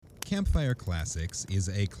Campfire Classics is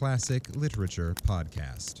a classic literature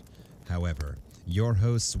podcast. However, your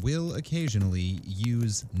hosts will occasionally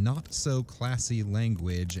use not-so-classy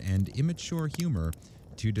language and immature humor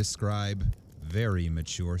to describe very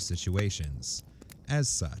mature situations. As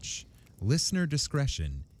such, listener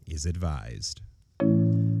discretion is advised.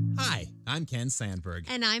 Hi, I'm Ken Sandberg.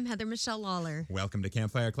 And I'm Heather Michelle Lawler. Welcome to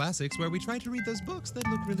Campfire Classics, where we try to read those books that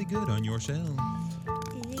look really good on your shelf.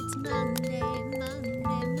 It's Monday, oh,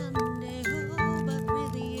 but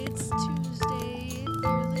really it's Tuesday if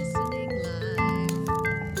you're listening live.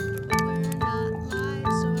 But we're not live,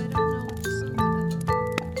 so I don't know what the song's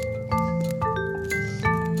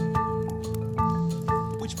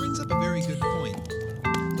about. Which brings up a very good point.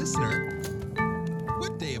 Listener,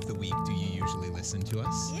 what day of the week do you usually listen to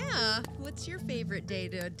us? Yeah, what's your favorite day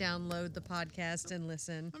to download the podcast and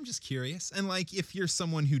listen? I'm just curious. And if you're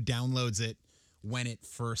someone who downloads it when it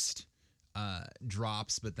first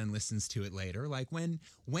drops, but then listens to it later, when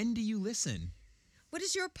do you listen? What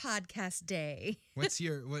is your podcast day?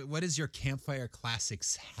 What is your Campfire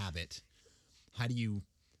Classics habit? How do you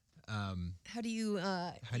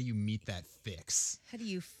meet that fix? How do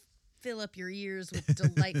you fill up your ears with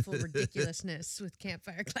delightful ridiculousness with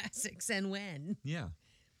Campfire Classics, and when? Yeah,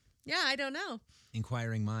 I don't know.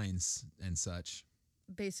 inquiring minds and such.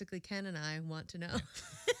 Basically, Ken and I want to know.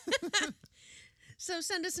 So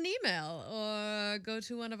send us an email or go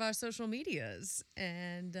to one of our social medias,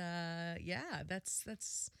 and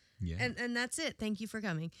that's Yeah. and that's it. Thank you for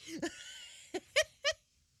coming.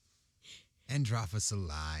 And drop us a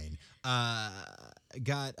line.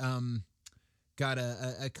 Got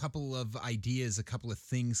a couple of ideas, a couple of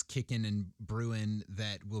things kicking and brewing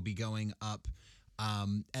that will be going up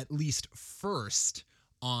at least first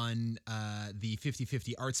on the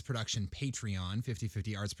 50/50 Arts Production Patreon.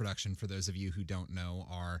 50/50 Arts Production, for those of you who don't know,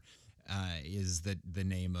 is the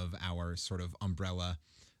name of our sort of umbrella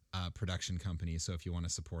production company. So if you want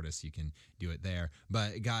to support us, you can do it there.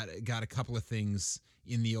 But got a couple of things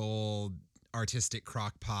in the old artistic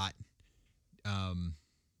crock pot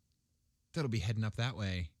that'll be heading up that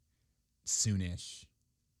way soonish.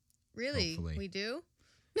 Really? Hopefully. We do?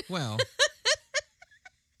 Well,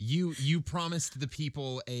 you promised the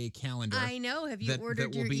people a calendar. I know. Have you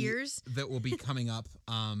ordered your ears? That will be coming up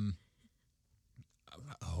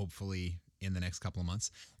hopefully in the next couple of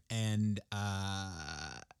months. And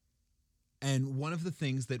one of the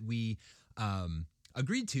things that we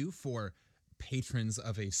agreed to for patrons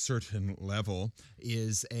of a certain level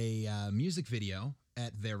is a music video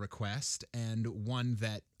at their request, and one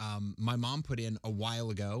that my mom put in a while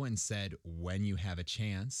ago and said, when you have a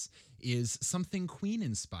chance, is something Queen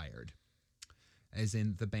inspired, as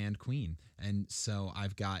in the band Queen. And so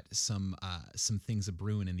I've got some things a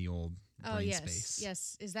brewing in the old brain space.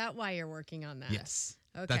 Yes. Is that why you're working on that? Yes.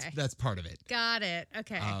 Okay. That's part of it. Got it.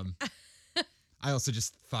 Okay. I also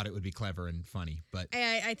just thought it would be clever and funny, but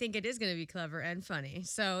I think it is going to be clever and funny.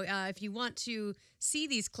 So if you want to see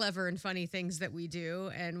these clever and funny things that we do,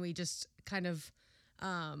 and we just kind of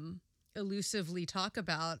elusively talk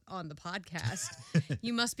about on the podcast,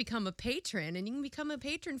 you must become a patron. And you can become a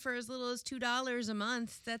patron for as little as $2 a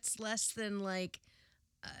month. That's less than a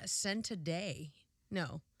cent a day.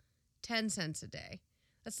 No, 10 cents a day.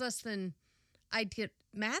 That's less than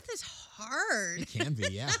math is hard. it can be,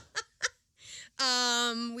 yeah.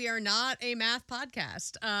 We are not a math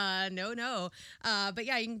podcast. No. But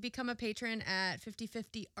yeah, you can become a patron at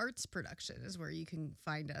 50/50 Arts Production is where you can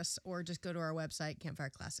find us, or just go to our website,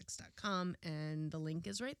 campfireclassics.com, and the link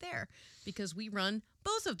is right there because we run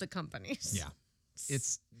both of the companies. Yeah.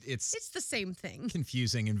 It's the same thing.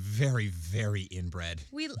 Confusing and very, very inbred.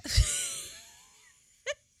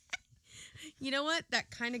 You know what? That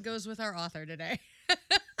kind of goes with our author today.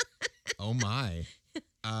 Oh my.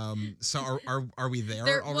 So are we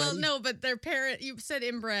there already? Well, no, but their parent, you said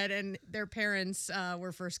inbred, and their parents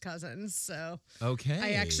were first cousins. So okay.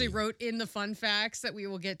 I actually wrote in the fun facts that we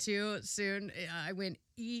will get to soon. I went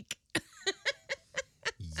eek.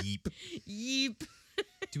 Yeep. Yeep.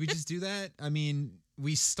 Do we just do that? I mean,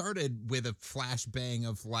 we started with a flashbang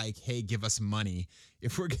of hey, give us money.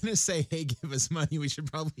 If we're going to say, hey, give us money, we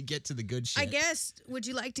should probably get to the good shit. I guess. Would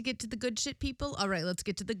you like to get to the good shit, people? All right, let's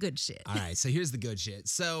get to the good shit. All right, so here's the good shit.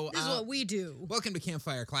 So this is what we do. Welcome to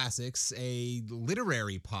Campfire Classics, a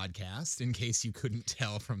literary podcast, in case you couldn't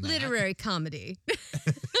tell from that. Literary comedy.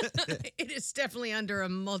 It is definitely under a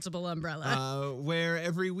multiple umbrella. Where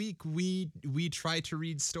every week we try to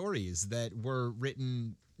read stories that were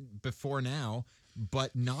written before now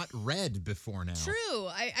but not read before now. True.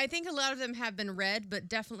 I think a lot of them have been read, but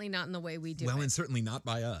definitely not in the way we do Well, it. and certainly not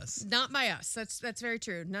by us. Not by us. That's very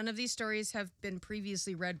true. None of these stories have been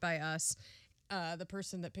previously read by us. The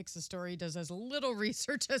person that picks the story does as little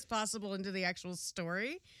research as possible into the actual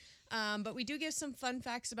story. But we do give some fun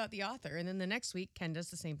facts about the author. And then the next week, Ken does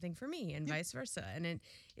the same thing for me and vice versa. And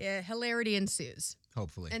hilarity ensues.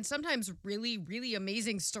 Hopefully. And sometimes really, really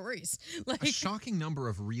amazing stories. A shocking number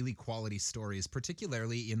of really quality stories,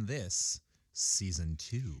 particularly in this Season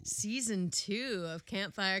 2. Season 2 of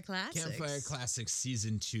Campfire Classics. Campfire Classics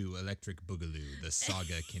Season 2, Electric Boogaloo. The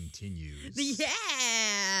saga continues.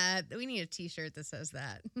 Yeah! We need a t-shirt that says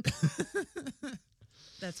that.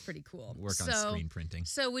 That's pretty cool. Work on screen printing.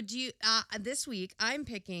 So would you, this week, I'm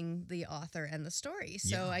picking the author and the story.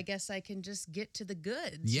 So Yeah. I guess I can just get to the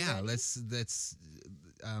goods. Yeah, Ready? let's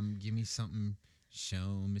give me something.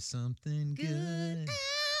 Show me something good.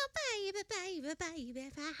 Oh,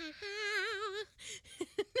 baby.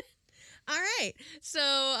 All right. So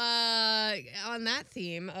on that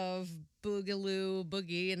theme of Boogaloo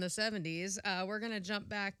Boogie in the 70s, we're going to jump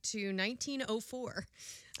back to 1904.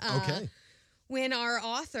 Okay. When our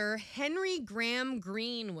author, Henry Graham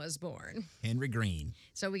Greene, was born. Henry Green.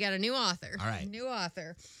 So we got a new author. All right. New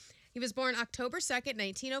author. He was born October 2nd,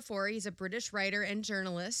 1904. He's a British writer and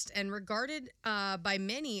journalist and regarded by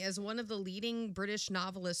many as one of the leading British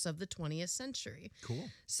novelists of the 20th century. Cool.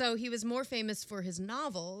 So he was more famous for his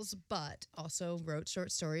novels, but also wrote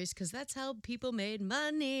short stories because that's how people made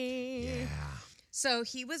money. Yeah. So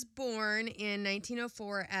he was born in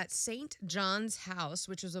 1904 at St. John's House,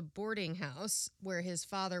 which was a boarding house where his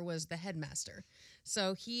father was the headmaster.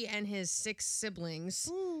 So he and his 6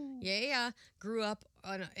 siblings, grew up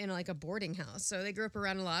in like a boarding house. So they grew up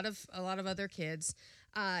around a lot of other kids.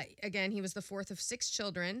 Again, he was the 4th of 6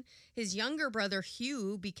 children. His younger brother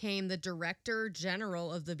Hugh became the Director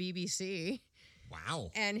General of the BBC.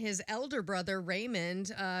 Wow. And his elder brother,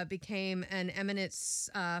 Raymond, became an eminent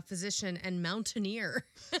physician and mountaineer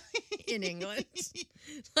in England.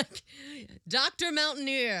 Like Dr.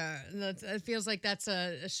 Mountaineer. It feels like that's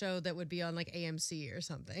a show that would be on like AMC or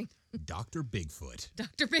something. Dr. Bigfoot.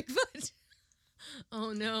 Dr. Bigfoot.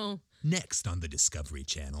 Oh, no. Next on the Discovery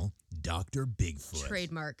Channel, Dr. Bigfoot.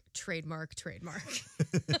 Trademark.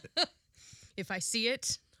 If I see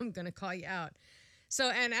it, I'm going to call you out. So,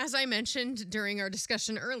 and as I mentioned during our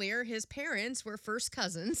discussion earlier, his parents were first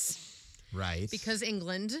cousins. Right. Because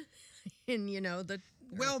England, in,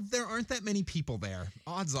 Well, there aren't that many people there.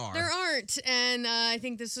 Odds are. There aren't. And I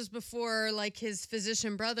think this was before, like, his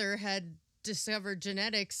physician brother had discovered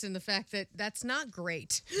genetics and the fact that that's not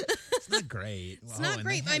great. It's not great. It's not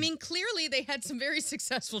great. I mean, clearly they had some very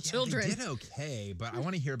successful children. They did okay, but I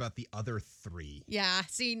want to hear about the other 3. Yeah.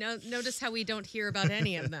 See, notice how we don't hear about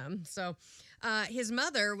any of them. So his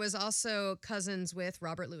mother was also cousins with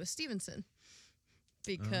Robert Louis Stevenson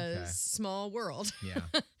because small world. Yeah.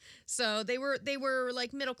 So they were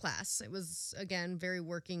like middle class. It was, again, very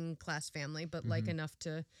working class family, but like enough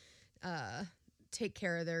to take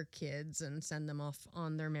care of their kids and send them off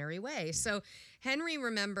on their merry way. Yeah. So Henry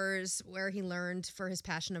remembers where he learned for his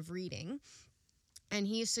passion of reading. And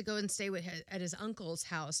he used to go and stay at his uncle's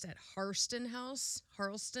house at Harston House.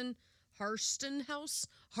 Harston House.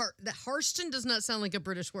 That Harston does not sound like a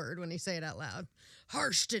British word when you say it out loud.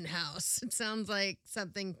 Harston House. It sounds like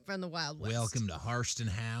something from the Wild West. Welcome to Harston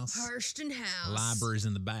House. Harston House. Library's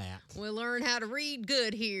in the back. We'll learn how to read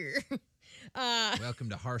good here. Welcome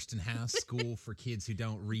to Harston House, school for kids who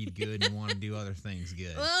don't read good and want to do other things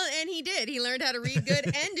good. Well, and he did. He learned how to read good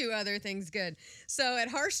and do other things good. So at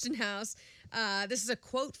Harston House, this is a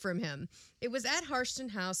quote from him. It was at Harston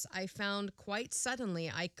House I found quite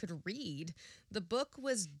suddenly I could read. The book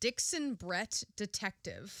was Dixon Brett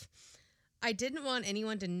Detective. I didn't want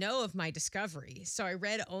anyone to know of my discovery, so I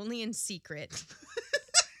read only in secret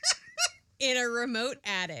in a remote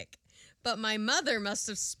attic. But my mother must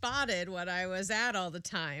have spotted what I was at all the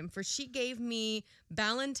time, for she gave me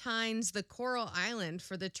Ballantyne's The Coral Island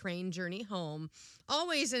for the train journey home.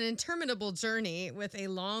 Always an interminable journey with a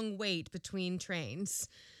long wait between trains.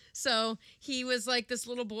 So he was like this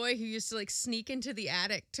little boy who used to like sneak into the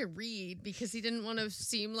attic to read because he didn't want to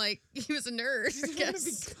seem like he was a nerd. He didn't want to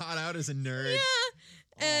be caught out as a nerd.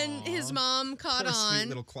 Yeah. And his mom caught Poor on. Sweet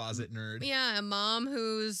little closet nerd. Yeah, a mom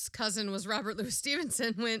whose cousin was Robert Louis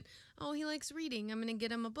Stevenson went, oh, he likes reading. I'm going to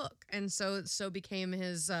get him a book. And so became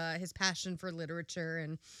his passion for literature.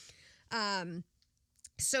 And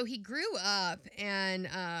so he grew up and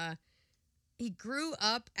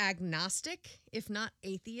agnostic, if not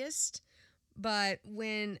atheist. But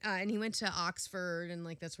and he went to Oxford and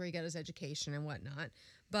like that's where he got his education and whatnot.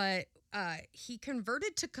 But he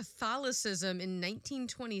converted to Catholicism in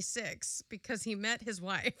 1926 because he met his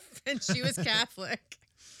wife and she was Catholic.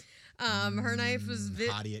 Her knife was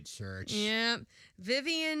Hottie at church. Yeah,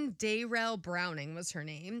 Vivian Dayrell Browning was her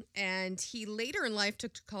name, and he later in life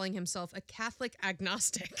took to calling himself a Catholic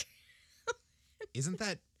agnostic. Isn't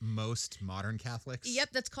that most modern Catholics? Yep,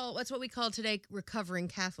 that's what we call today recovering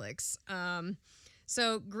Catholics.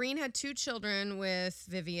 So Green had 2 children with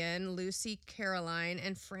Vivian, Lucy Caroline,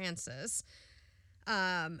 and Frances.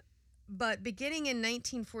 But beginning in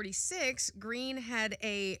 1946, Green had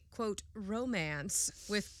a, quote, romance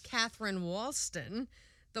with Catherine Walston,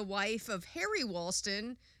 the wife of Harry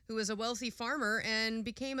Walston, who was a wealthy farmer and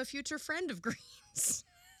became a future friend of Green's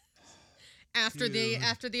after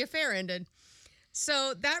the affair ended.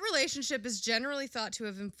 So that relationship is generally thought to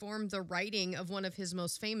have informed the writing of one of his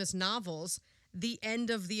most famous novels, The End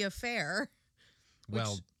of the Affair.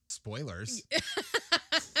 Well, spoilers.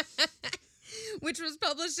 Which was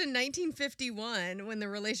published in 1951 when the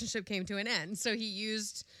relationship came to an end. So he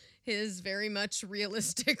used his very much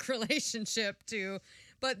realistic relationship to,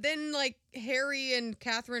 but then like Harry and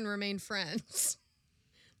Catherine remained friends.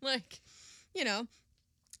 Like, you know,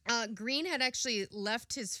 Green had actually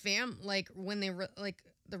left his like when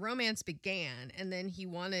the romance began, and then he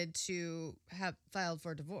wanted to have filed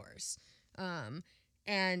for divorce.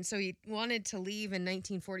 And so he wanted to leave in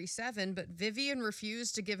 1947, but Vivian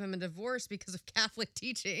refused to give him a divorce because of Catholic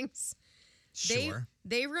teachings. Sure.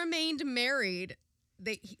 They remained married.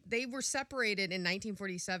 They were separated in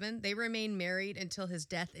 1947. They remained married until his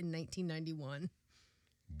death in 1991.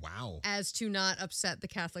 Wow. As to not upset the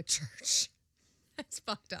Catholic Church. That's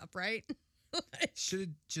fucked up, right? Should have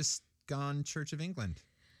just gone Church of England.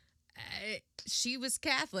 She was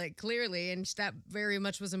Catholic, clearly, and that very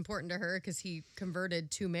much was important to her because he converted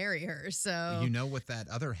to marry her. So you know what that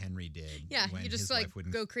other Henry did. Yeah, when you just his like wife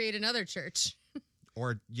wouldn't... go create another church.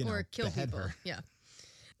 Or, or kill behead people. her. Yeah.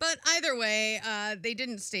 But either way, they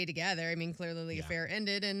didn't stay together. I mean, clearly the affair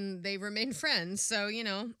ended and they remained friends. So,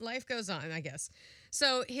 life goes on, I guess.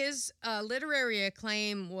 So his literary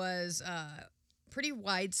acclaim was pretty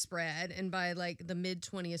widespread. And by like the mid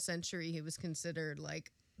 20th century, he was considered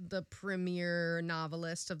like the premier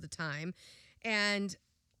novelist of the time. And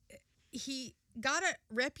he got a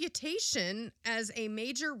reputation as a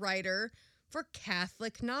major writer for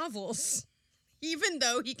Catholic novels, even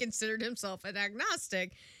though he considered himself an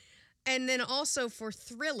agnostic. And then also for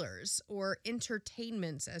thrillers or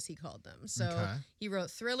entertainments, as he called them. So he wrote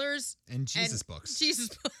thrillers and Jesus books. Jesus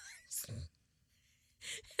books.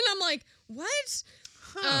 And I'm like, what?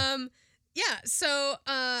 Huh. Yeah, so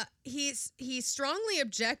he strongly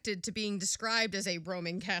objected to being described as a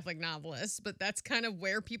Roman Catholic novelist, but that's kind of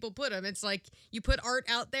where people put him. It's like you put art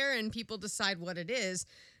out there and people decide what it is.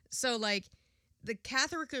 So like the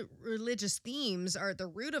Catholic religious themes are at the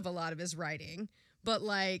root of a lot of his writing, but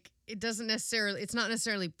like it's not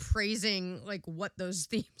necessarily praising like what those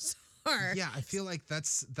themes are. Yeah, I feel like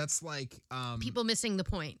that's like people missing the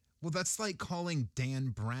point. Well, that's like calling Dan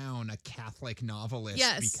Brown a Catholic novelist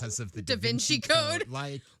because of the Da Vinci Code.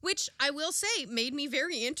 Like, which I will say made me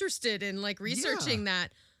very interested in like researching that,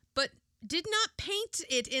 but did not paint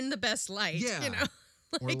it in the best light. Yeah.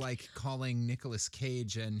 Like, or like calling Nicolas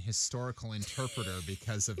Cage an historical interpreter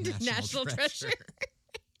because of National Treasure.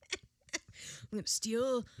 I'm going to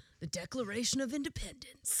steal the Declaration of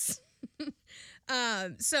Independence.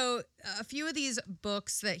 So a few of these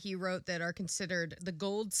books that he wrote that are considered the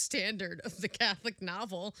gold standard of the Catholic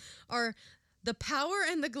novel are The Power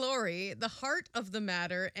and the Glory, The Heart of the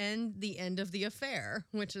Matter, and The End of the Affair,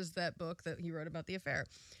 which is that book that he wrote about the affair.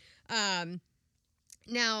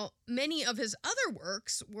 Now, many of his other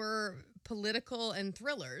works were political and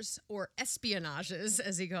thrillers, or espionages,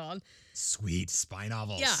 as he called. Sweet spy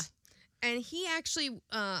novels. Yeah. And he actually,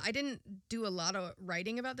 I didn't do a lot of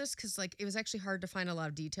writing about this because, like, it was actually hard to find a lot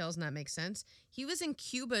of details, and that makes sense. He was in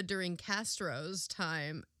Cuba during Castro's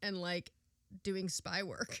time and, like, doing spy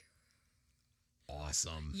work.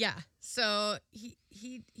 Awesome. Yeah. So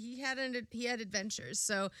he had adventures.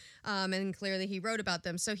 So, and clearly he wrote about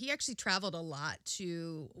them. So he actually traveled a lot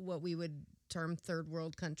to what we would term third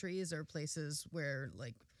world countries or places where,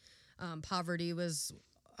 like, poverty was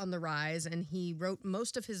on the rise, and he wrote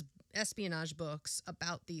most of his espionage books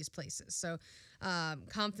about these places. So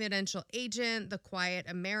Confidential Agent, The Quiet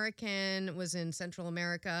American was in Central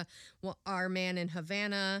America, Our Man in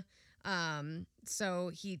Havana. So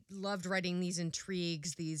he loved writing these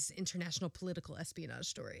intrigues, these international political espionage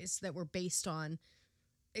stories that were based on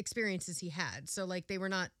experiences he had. So like they were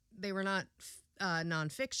not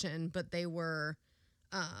nonfiction, but they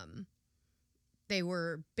they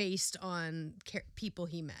were based on people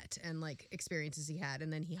he met and like experiences he had,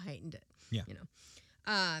 and then he heightened it. Yeah. You know.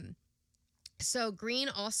 So Green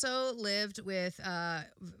also lived with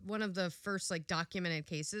one of the first like documented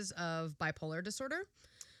cases of bipolar disorder.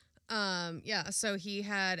 So he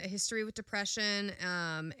had a history with depression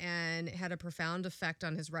and it had a profound effect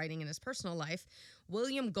on his writing and his personal life.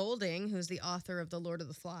 William Golding, who's the author of The Lord of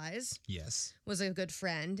the Flies, Yes. was a good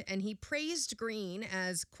friend, and he praised Green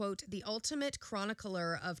as, quote, the ultimate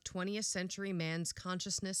chronicler of 20th century man's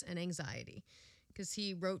consciousness and anxiety. Because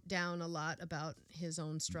he wrote down a lot about his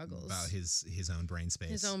own struggles. About his own brain space.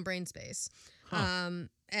 His own brain space. Huh.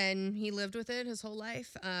 And he lived with it his whole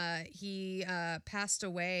life. He passed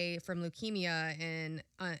away from leukemia in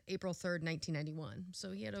April 3rd, 1991.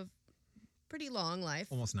 So he had a pretty long life.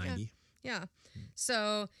 Almost 90. Yeah.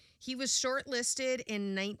 So he was shortlisted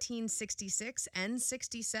in 1966 and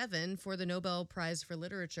 67 for the Nobel Prize for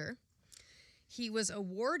Literature. He was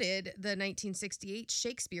awarded the 1968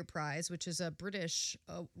 Shakespeare Prize, which is a British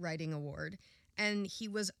writing award, and he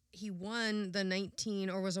was awarded the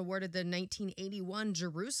 1981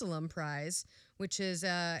 Jerusalem Prize, which is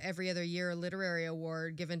every other year a literary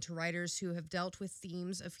award given to writers who have dealt with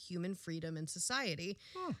themes of human freedom and society.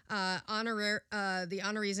 The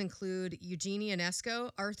honorees include Eugene Ionesco,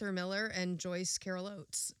 Arthur Miller, and Joyce Carol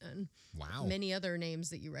Oates, and many other names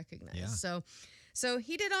that you recognize. Yeah. So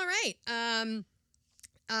he did all right.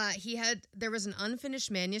 There was an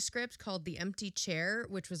unfinished manuscript called The Empty Chair,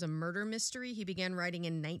 which was a murder mystery he began writing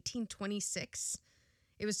in 1926.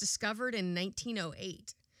 It was discovered in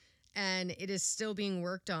 1908, and it is still being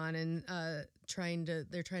worked on, and they're trying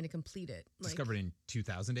to complete it. Discovered in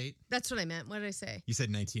 2008? That's what I meant. What did I say? You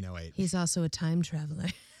said 1908. He's also a time traveler.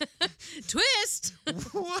 Twist!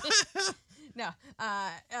 What? No,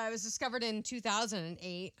 it was discovered in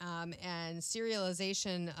 2008, and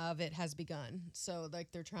serialization of it has begun. So,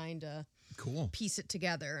 like, they're trying to piece it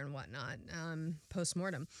together and whatnot,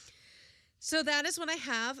 post-mortem. So that is what I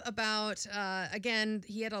have about, again,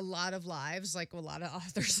 he had a lot of lives, like a lot of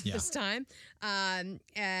authors this time.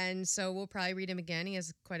 And so we'll probably read him again. He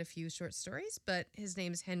has quite a few short stories, but his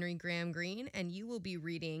name is Henry Graham Greene, and you will be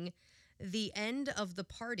reading The End of the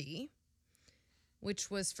Party,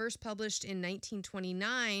 which was first published in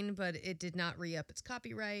 1929, but it did not re-up its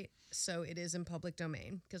copyright, so it is in public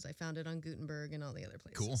domain because I found it on Gutenberg and all the other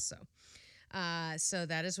places. Cool. So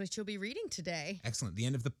that is what you'll be reading today. Excellent. The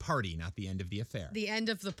end of the party, not the end of the affair. The End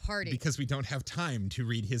of the Party. Because we don't have time to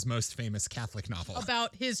read his most famous Catholic novel.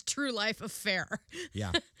 About his true life affair.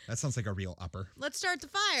 Yeah, that sounds like a real upper. Let's start the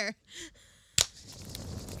fire.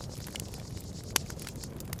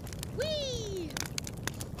 Whee!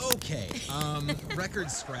 Okay, record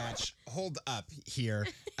scratch. Hold up here.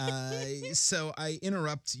 So I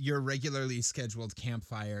interrupt your regularly scheduled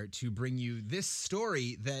campfire to bring you this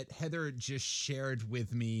story that Heather just shared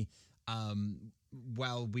with me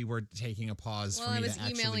while we were taking a pause for me to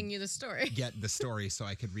actually emailing you the story. get the story so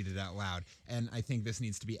I could read it out loud. And I think this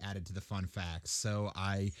needs to be added to the fun facts. So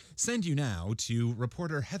I send you now to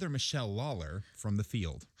reporter Heather Michelle Lawler from the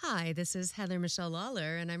field. Hi, this is Heather Michelle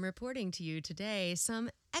Lawler, and I'm reporting to you today some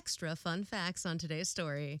extra fun facts on today's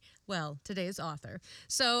story. Well, today's author.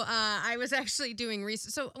 So I was actually doing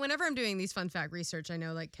research. So whenever I'm doing these fun fact research, I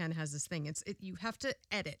know like Ken has this thing. You have to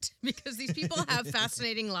edit because these people have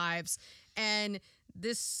fascinating lives, and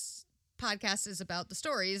this podcast is about the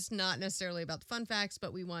stories, not necessarily about the fun facts,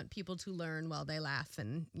 but we want people to learn while they laugh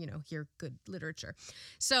and, hear good literature.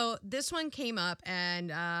 So this one came up,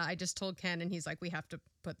 and I just told Ken, and he's like, we have to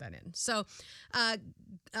put that in. So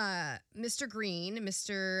Mr. Greene,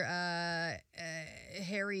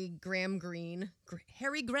 Harry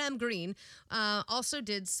Graham Greene, also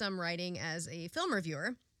did some writing as a film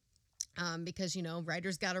reviewer. Because,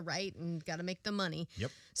 writers got to write and got to make the money.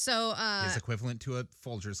 Yep. So His equivalent to a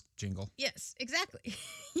Folgers jingle. Yes, exactly.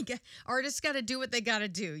 Artists got to do what they got to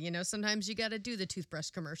do. Sometimes you got to do the toothbrush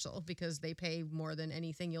commercial because they pay more than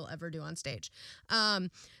anything you'll ever do on stage.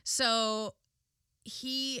 So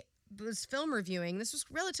he was film reviewing. This was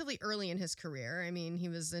relatively early in his career. I mean, he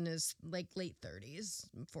was in his late 30s,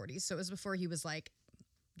 40s. So it was before he was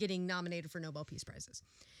getting nominated for Nobel Peace Prizes.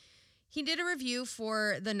 He did a review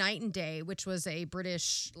for The Night and Day, which was a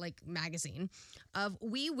British magazine, of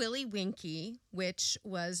Wee Willie Winkie, which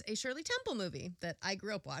was a Shirley Temple movie that I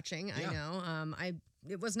grew up watching. Yeah. I know.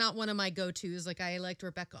 It was not one of my go-tos. I liked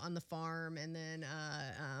Rebecca on the Farm and then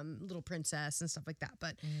Little Princess and stuff like that.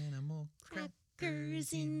 But Animal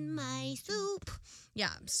crackers in my soup.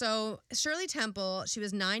 Yeah. So Shirley Temple, she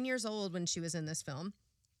was 9 years old when she was in this film.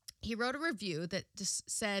 He wrote a review that just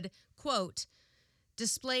said, quote,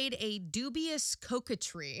 displayed a dubious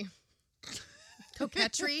coquetry.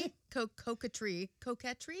 coquetry, coquetry,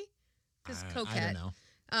 because I coquette. don't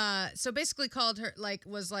know. So basically called her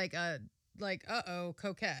was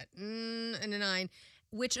coquette, and a 9,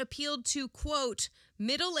 which appealed to quote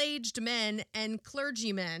middle-aged men and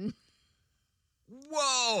clergymen.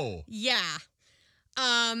 Whoa! Yeah.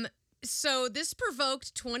 So this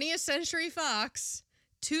provoked 20th Century Fox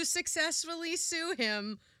to successfully sue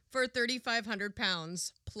him for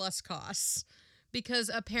 £3,500 plus costs, because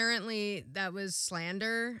apparently that was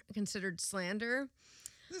considered slander.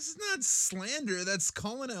 This is not slander. That's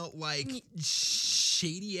calling out like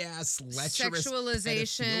shady ass lecherous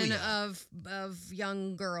sexualization pedophilia. of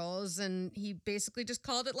young girls, and he basically just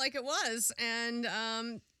called it like it was. And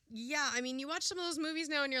yeah, I mean, you watch some of those movies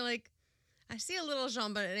now, and you're like, I see a little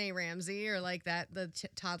JonBenet Ramsey or like that the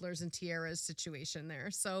toddlers and tiaras situation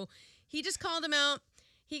there. So he just called him out.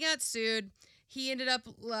 He got sued. He ended up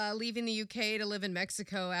leaving the UK to live in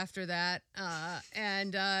Mexico after that,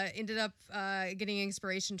 and ended up getting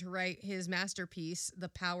inspiration to write his masterpiece, The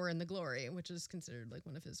Power and the Glory, which is considered like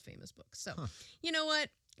one of his famous books. So, you know what?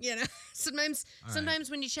 You know, sometimes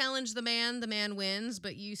when you challenge the man wins,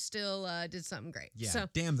 but you still did something great. Yeah, So,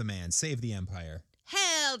 damn the man, save the empire.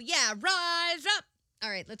 hell yeah, rise up. All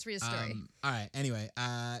right, let's read a story. All right. Anyway,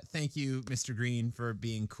 thank you, Mr. Green, for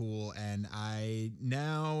being cool, and I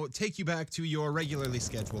now take you back to your regularly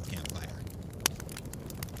scheduled campfire.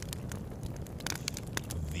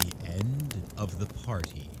 The End of the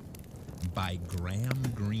Party by Graham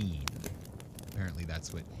Greene. Apparently,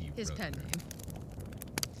 that's what he His wrote pen there. name.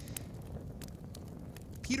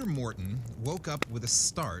 Peter Morton woke up with a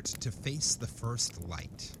start to face the first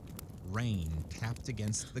light. Rain tapped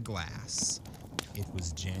against the glass. It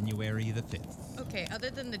was January the 5th. Okay, other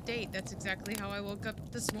than the date, that's exactly how I woke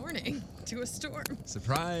up this morning, to a storm.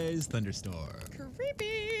 Surprise thunderstorm.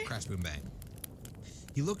 Creepy. Crash, boom, bang.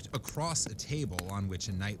 He looked across a table on which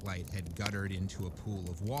a nightlight had guttered into a pool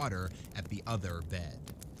of water at the other bed.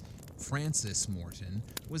 Francis Morton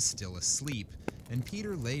was still asleep, and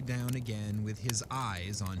Peter lay down again with his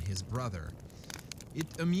eyes on his brother.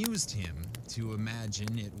 It amused him to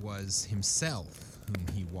imagine it was himself whom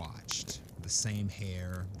he watched. The same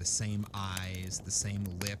hair, the same eyes, the same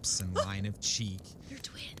lips and line of cheek. You're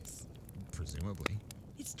twins. Presumably.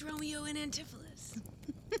 It's Dromio and Antipholus.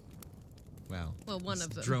 Well, one it's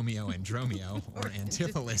of them. Dromio and Dromio, or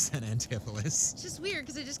Antipholus and Antipholus. It's just weird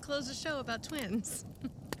because I just closed a show about twins.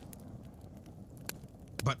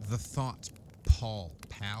 But the thought palled?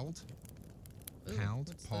 Ooh, Palled?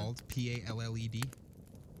 what's Palled? P-A-L-L-E-D?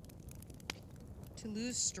 To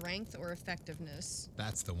lose strength or effectiveness.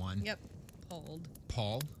 That's the one. Yep. Palled.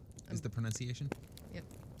 Paul is the pronunciation? Yep.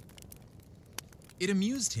 It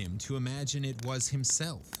amused him to imagine it was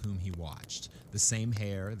himself whom he watched. The same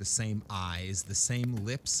hair, the same eyes, the same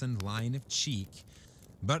lips and line of cheek.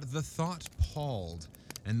 But the thought palled,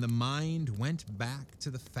 and the mind went back to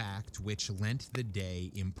the fact which lent the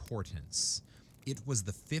day importance. It was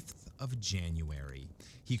the 5th of January.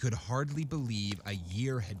 He could hardly believe a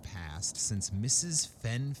year had passed since Mrs.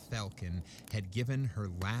 Fenn Falcon had given her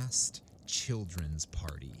last children's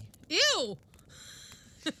party. Ew!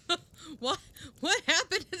 What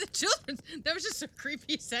happened to the children? That was just a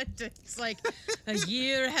creepy sentence. Like, a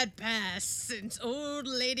year had passed since old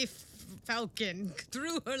Lady Falcon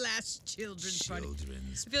threw her last children's party.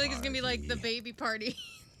 I feel like it's gonna be like the baby party.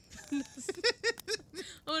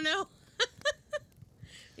 Oh no.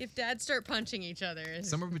 If dads start punching each other.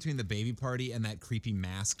 Somewhere between the baby party and that creepy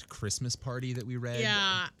masked Christmas party that we read.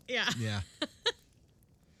 Yeah. Yeah.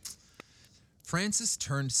 Francis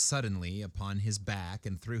turned suddenly upon his back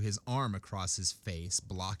and threw his arm across his face,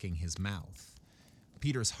 blocking his mouth.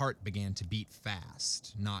 Peter's heart began to beat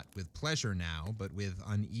fast, not with pleasure now, but with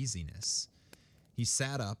uneasiness. He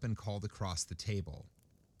sat up and called across the table.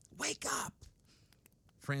 "Wake up!"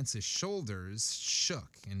 Francis' shoulders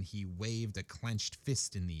shook, and he waved a clenched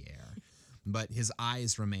fist in the air, but his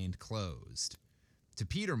eyes remained closed. To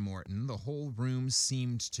Peter Morton, the whole room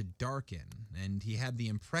seemed to darken, and he had the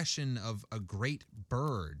impression of a great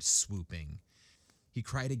bird swooping. He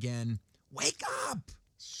cried again, "Wake up!"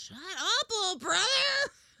 Shut up, little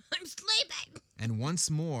brother! I'm sleeping! And once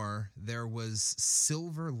more there was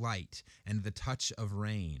silver light and the touch of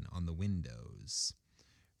rain on the windows.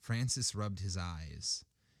 Francis rubbed his eyes.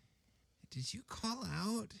 "Did you call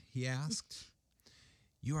out?" he asked.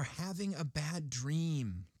 "You are having a bad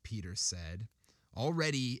dream," Peter said.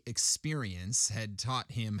 Already experience had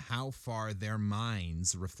taught him how far their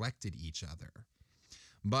minds reflected each other.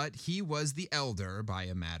 But he was the elder by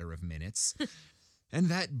a matter of minutes. And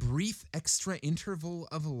that brief extra interval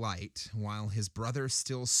of light, while his brother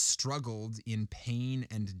still struggled in pain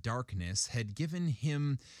and darkness, had given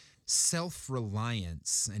him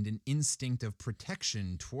self-reliance and an instinct of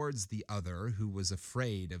protection towards the other who was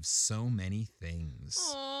afraid of so many things.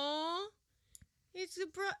 Aww. It's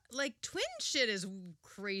like twin shit is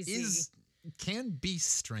crazy. Can be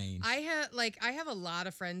strange. I have a lot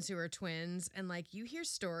of friends who are twins, and like you hear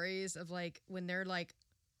stories of like when they're like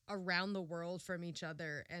around the world from each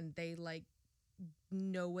other and they like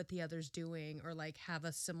know what the other's doing or like have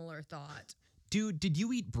a similar thought. Dude, did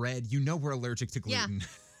you eat bread? You know we're allergic to gluten. Yeah.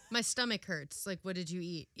 My stomach hurts. Like, what did you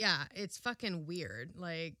eat? Yeah, it's fucking weird.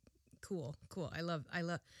 Like, cool. I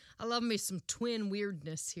love me some twin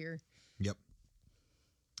weirdness here. Yep.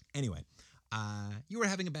 Anyway, you were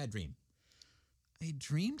having a bad dream. I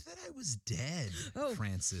dreamed that I was dead,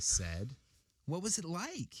 Francis said. What was it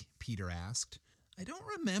like? Peter asked. I don't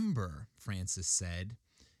remember, Francis said.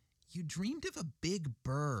 You dreamed of a big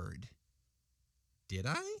bird. Did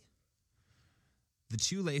I? The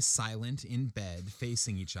two lay silent in bed,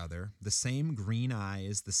 facing each other, the same green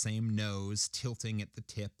eyes, the same nose tilting at the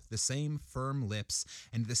tip, the same firm lips,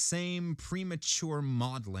 and the same premature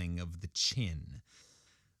modeling of the chin.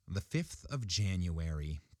 The 5th of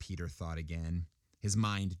January, Peter thought again, his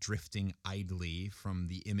mind drifting idly from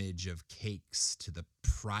the image of cakes to the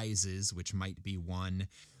prizes which might be won.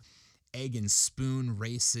 Egg and spoon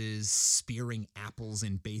races, spearing apples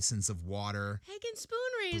in basins of water. Egg and spoon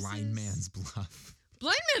races. Blind man's bluff.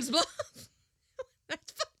 Blind man's bluff?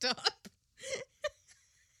 That's fucked up.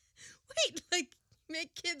 Wait, like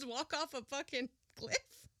make kids walk off a fucking cliff?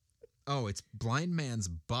 Oh, it's blind man's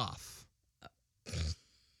buff.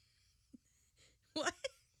 What?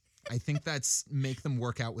 I think that's make them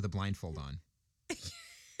work out with a blindfold on.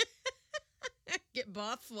 Get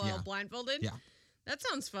buff while blindfolded? Yeah. That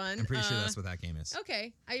sounds fun. I'm pretty sure that's what that game is.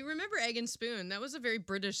 Okay. I remember Egg and Spoon. That was a very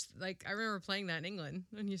British, like, I remember playing that in England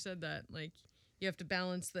when you said that. Like, you have to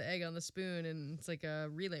balance the egg on the spoon, and it's like a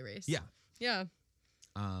relay race. Yeah. Yeah.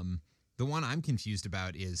 The one I'm confused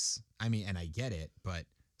about is, I mean, and I get it, but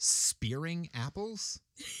spearing apples?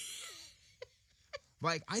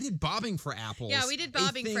 Like, I did bobbing for apples. Yeah, we did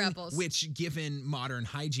bobbing for apples. Which, given modern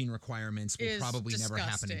hygiene requirements, will probably never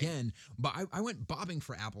happen again. But I went bobbing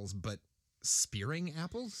for apples, but spearing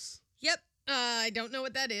apples? Yep. I don't know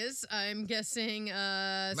what that is. I'm guessing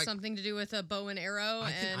something to do with a bow and arrow.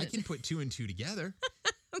 I can put 2 and 2 together.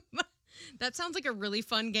 That sounds like a really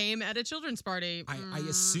fun game at a children's party. I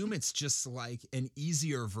assume it's just like an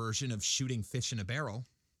easier version of shooting fish in a barrel.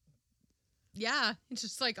 Yeah, it's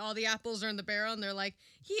just like all the apples are in the barrel, and they're like,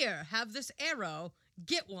 here, have this arrow,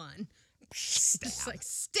 get one. Stab. Just like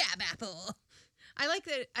stab apple. I like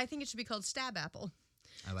that. I think it should be called stab apple.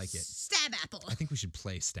 I like it. Stab apple. I think we should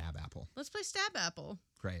play stab apple. Let's play stab apple.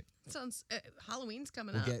 Great. Sounds Halloween's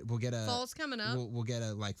coming up. We'll get a fall's coming up. We'll get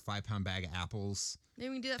a like 5-pound bag of apples. Maybe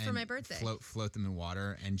we can do that for my birthday. Float them in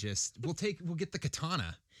water and just we'll get the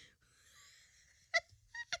katana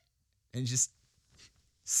and just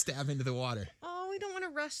stab into the water. Oh, we don't want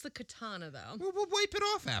to rust the katana though. We'll wipe it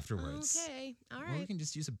off afterwards. Okay, all right. Or we can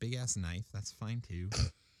just use a big ass knife. That's fine too.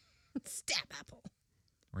 Stab apple.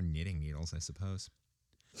 Or knitting needles, I suppose.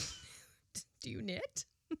 Do you knit?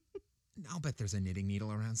 I'll bet there's a knitting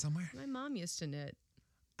needle around somewhere. My mom used to knit.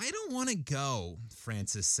 I don't want to go,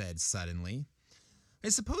 Francis said suddenly. I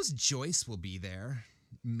suppose Joyce will be there.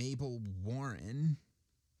 Mabel Warren.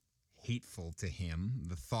 Hateful to him,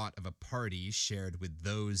 the thought of a party shared with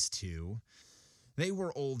those two. They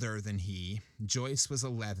were older than he. Joyce was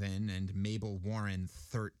 11 and Mabel Warren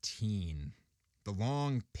 13. The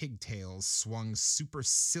long pigtails swung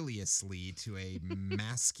superciliously to a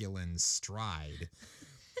masculine stride.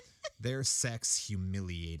 Their sex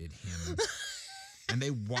humiliated him, and they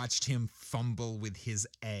watched him fumble with his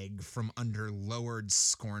egg from under lowered,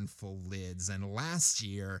 scornful lids. And last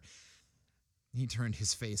year, he turned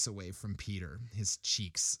his face away from Peter, his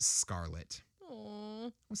cheeks scarlet.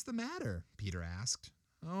 Aww. What's the matter? Peter asked.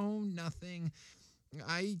 Oh, nothing.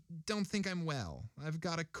 I don't think I'm well. I've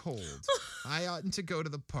got a cold. I oughtn't to go to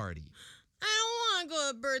the party. I don't want to go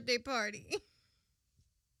to the birthday party.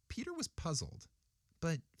 Peter was puzzled.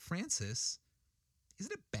 But, Francis, is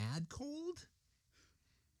it a bad cold?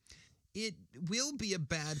 It will be a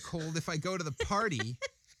bad cold if I go to the party.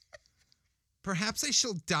 Perhaps I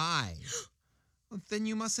shall die. Well, then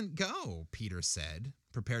you mustn't go, Peter said,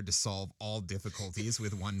 prepared to solve all difficulties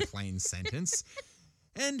with one plain sentence.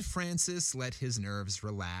 And Francis let his nerves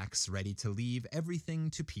relax, ready to leave everything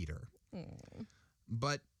to Peter. Aww.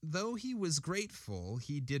 But Though he was grateful,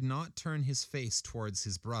 he did not turn his face towards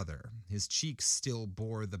his brother. His cheeks still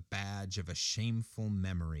bore the badge of a shameful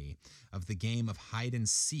memory of the game of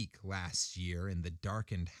hide-and-seek last year in the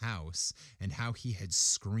darkened house, and how he had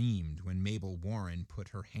screamed when Mabel Warren put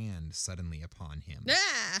her hand suddenly upon him.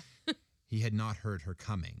 Ah! He had not heard her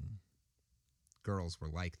coming. Girls were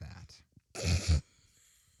like that.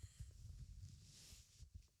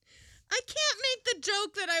 I can't make the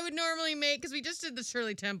joke that I would normally make because we just did the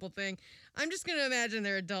Shirley Temple thing. I'm just going to imagine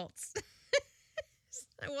they're adults.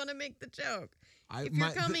 I want to make the joke. If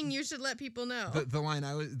you're coming, you should let people know. The line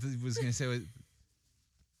I was going to say was,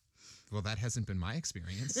 well, that hasn't been my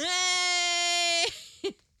experience. Hey!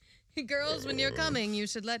 Girls, when you're coming, you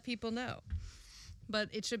should let people know. But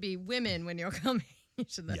it should be women when you're coming. You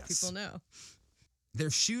should let people know. Their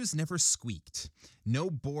shoes never squeaked. No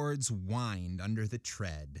boards whined under the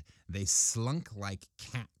tread. They slunk like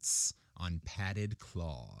cats on padded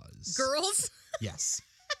claws. Girls? Yes.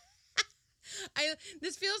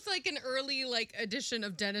 This feels like an early edition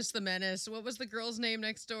of Dennis the Menace. What was the girl's name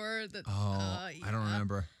next door? I don't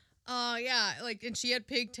remember. Oh yeah, and she had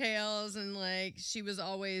pigtails and she was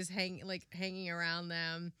always hanging around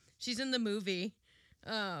them. She's in the movie.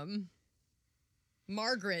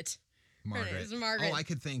 Margaret. Margaret. All I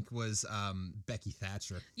could think was Becky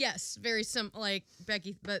Thatcher. Yes, very like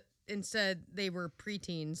Becky, but instead they were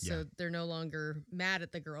preteens, so they're no longer mad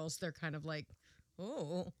at the girls. They're kind of like,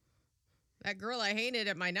 oh, that girl I hated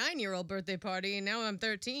at my 9-year-old birthday party, and now I'm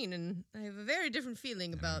 13, and I have a very different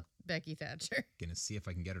feeling about Becky Thatcher. Gonna see if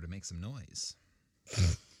I can get her to make some noise.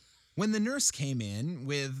 When the nurse came in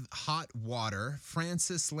with hot water,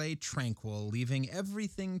 Francis lay tranquil, leaving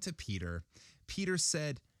everything to Peter. Peter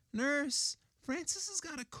said, "Nurse, Francis has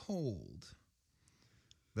got a cold."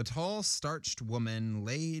 The tall, starched woman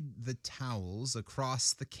laid the towels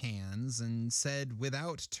across the cans and said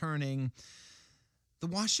without turning, "The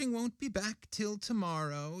washing won't be back till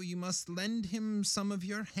tomorrow. You must lend him some of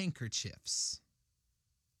your handkerchiefs."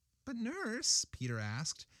 "But nurse," Peter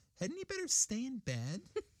asked, "hadn't he better stay in bed?"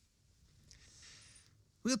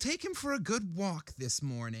 "We'll take him for a good walk this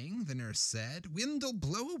morning," the nurse said. "Wind'll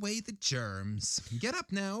blow away the germs. Get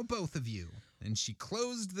up now, both of you." And she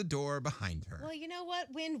closed the door behind her. Well, you know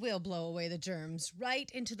what? Wind will blow away the germs right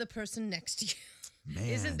into the person next to you. Man.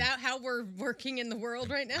 Isn't that how we're working in the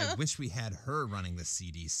world right now? I wish we had her running the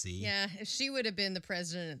CDC. Yeah, if she would have been the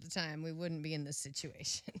president at the time, we wouldn't be in this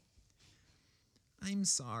situation. "I'm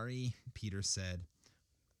sorry," Peter said.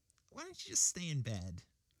 "Why don't you just stay in bed?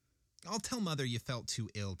 I'll tell Mother you felt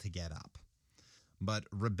too ill to get up." But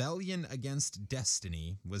rebellion against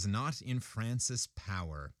destiny was not in Francis'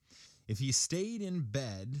 power. If he stayed in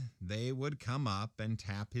bed, they would come up and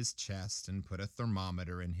tap his chest and put a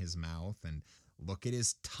thermometer in his mouth and look at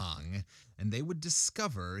his tongue, and they would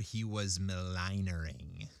discover he was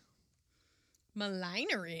malinering.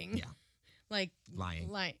 Malinering? Yeah. Like lying.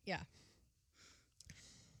 Yeah.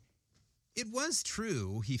 It was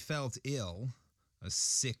true he felt ill. A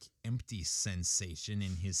sick, empty sensation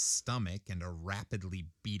in his stomach and a rapidly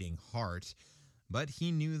beating heart. But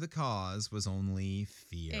he knew the cause was only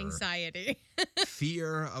fear. Anxiety.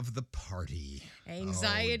 Fear of the party.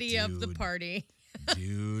 Anxiety of the party.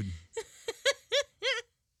 Dude.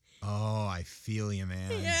 Oh, I feel you,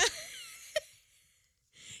 man. Yeah.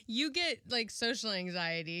 You get social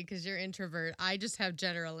anxiety because you're introvert. I just have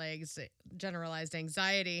generalized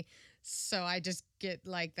anxiety. So I just get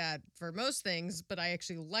like that for most things, but I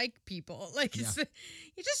actually like people. It's just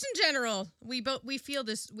in general, we feel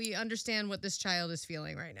this, we understand what this child is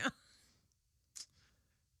feeling right now.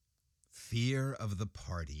 Fear of the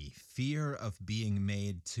party, fear of being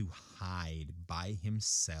made to hide by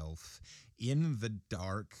himself in the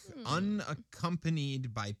dark,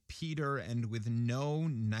 unaccompanied by Peter and with no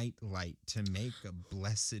nightlight to make a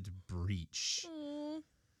blessed breach.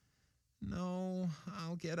 "No,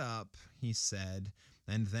 I'll get up," he said,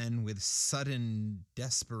 and then with sudden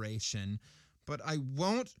desperation, "But I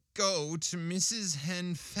won't go to Mrs.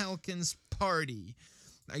 Hen Falcon's party.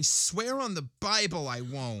 I swear on the Bible I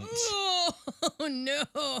won't." Oh,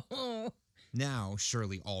 no. Now,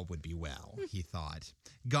 surely all would be well, he thought.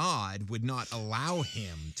 God would not allow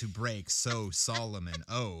him to break so solemn an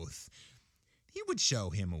oath. He would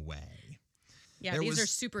show him a way. Yeah, these are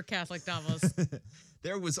super Catholic novels.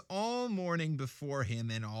 There was all morning before him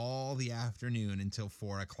and all the afternoon until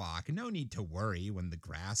 4 o'clock. No need to worry when the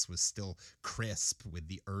grass was still crisp with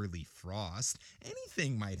the early frost.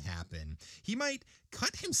 Anything might happen. He might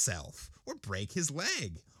cut himself or break his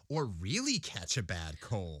leg or really catch a bad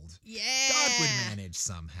cold. Yeah. God would manage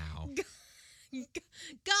somehow.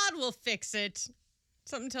 God will fix it.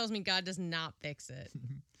 Something tells me God does not fix it.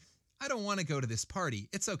 I don't want to go to this party.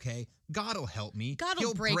 It's okay. God'll help me. God'll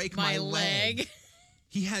He'll break my leg.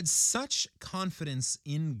 He had such confidence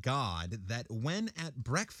in God that when at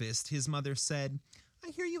breakfast his mother said, I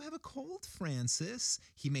hear you have a cold, Francis,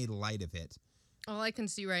 he made light of it. All I can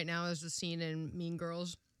see right now is the scene in Mean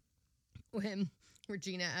Girls when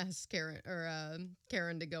Regina asks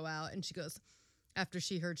Karen to go out, and she goes, after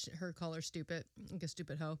she heard her call her stupid, like a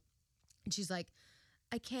stupid hoe, and she's like,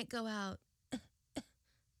 I can't go out.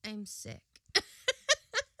 I'm sick.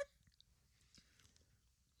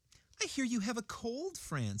 I hear you have a cold,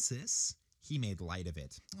 Francis. He made light of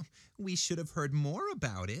it. We should have heard more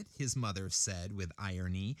about it, his mother said with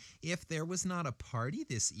irony, if there was not a party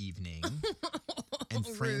this evening. And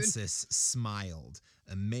Francis smiled,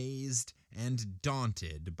 amazed and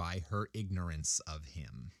daunted by her ignorance of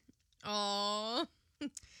him. Aww.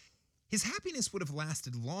 His happiness would have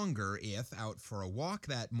lasted longer if, out for a walk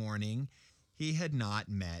that morning, he had not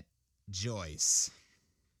met Joyce.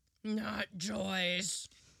 Not Joyce.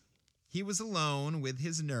 He was alone with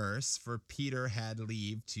his nurse, for Peter had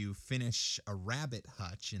leave to finish a rabbit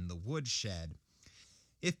hutch in the woodshed.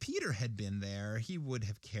 If Peter had been there, he would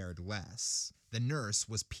have cared less. The nurse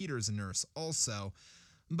was Peter's nurse also,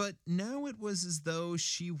 but now it was as though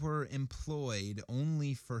she were employed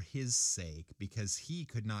only for his sake, because he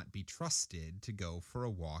could not be trusted to go for a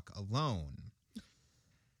walk alone.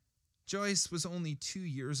 Joyce was only 2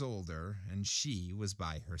 years older, and she was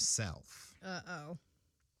by herself. Uh-oh.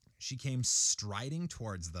 She came striding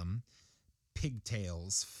towards them,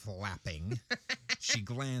 pigtails flapping. She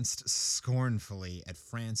glanced scornfully at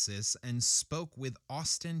Francis and spoke with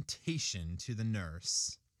ostentation to the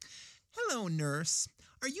nurse. Hello, nurse.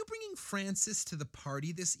 Are you bringing Francis to the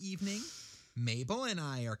party this evening? Mabel and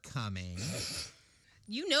I are coming.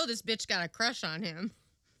 You know this bitch got a crush on him.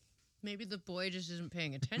 Maybe the boy just isn't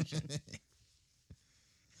paying attention.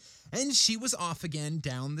 And she was off again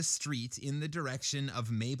down the street in the direction of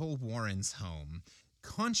Mabel Warren's home,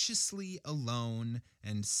 consciously alone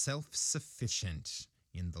and self-sufficient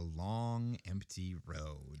in the long, empty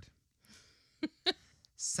road.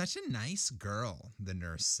 Such a nice girl, the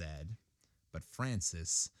nurse said, but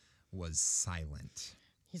Francis was silent.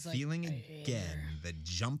 He's like, feeling again the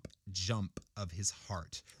jump of his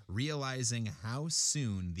heart, realizing how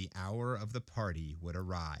soon the hour of the party would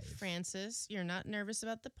arrive. Francis, you're not nervous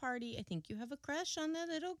about the party. I think you have a crush on that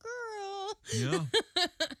little girl. Yeah.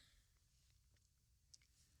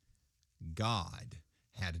 God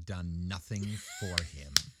had done nothing for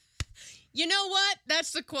him. You know what?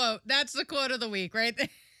 That's the quote. That's the quote of the week right there.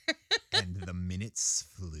 And the minutes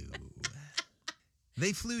flew.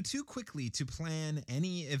 They flew too quickly to plan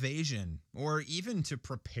any evasion or even to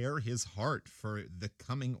prepare his heart for the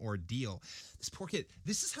coming ordeal. This poor kid,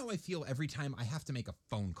 this is how I feel every time I have to make a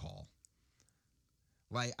phone call.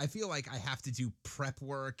 Like, I feel like I have to do prep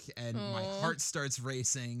work and my heart starts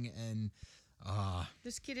racing and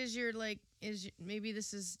this kid is maybe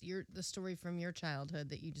this is the story from your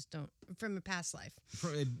childhood that you just don't, from a past life.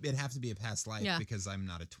 It'd have to be a past life because I'm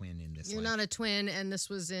not a twin in this life. You're not a twin, and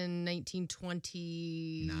this was in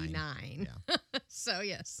 1929. Yeah. So,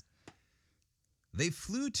 yes. They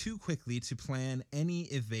flew too quickly to plan any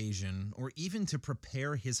evasion or even to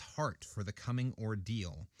prepare his heart for the coming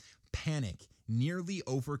ordeal. Panic nearly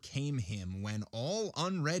overcame him when, all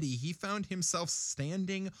unready, he found himself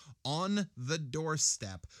standing on the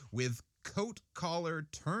doorstep with coat collar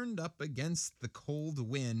turned up against the cold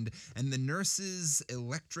wind and the nurse's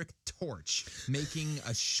electric torch making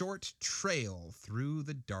a short trail through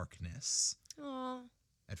the darkness. Aww.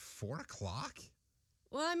 At 4 o'clock?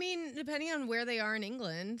 Well, I mean, depending on where they are in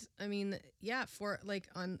England, I mean, yeah, for like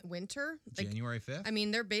on winter. January 5th? I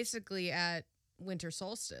mean, they're basically at winter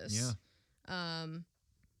solstice. Yeah.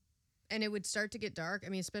 And it would start to get dark. I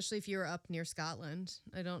mean, especially if you're up near Scotland.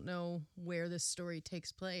 I don't know where this story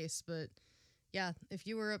takes place, but yeah, if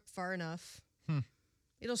you were up far enough,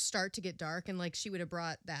 it'll start to get dark. And like she would have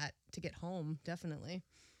brought that to get home, definitely.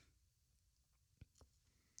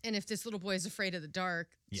 And if this little boy is afraid of the dark,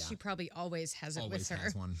 she probably always has it with her.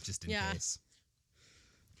 Always has one, just in case.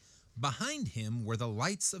 Behind him were the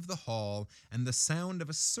lights of the hall and the sound of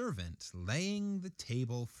a servant laying the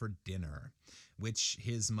table for dinner, which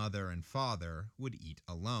his mother and father would eat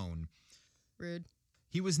alone. Rude.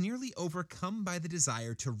 He was nearly overcome by the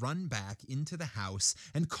desire to run back into the house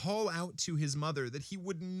and call out to his mother that he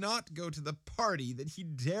would not go to the party, that he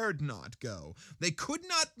dared not go. They could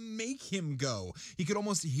not make him go. He could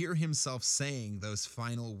almost hear himself saying those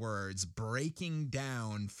final words, breaking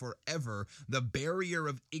down forever the barrier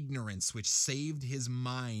of ignorance which saved his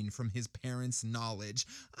mind from his parents' knowledge.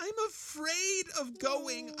 I'm afraid of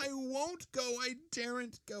going. I won't go. I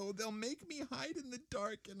daren't go. They'll make me hide in the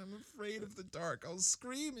dark, and I'm afraid of the dark. I'll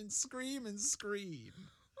scream and scream and scream.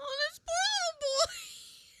 Oh, this poor little boy.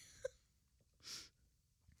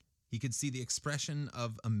 He could see the expression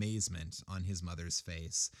of amazement on his mother's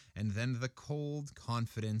face, and then the cold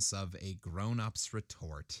confidence of a grown-up's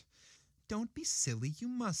retort. Don't be silly, you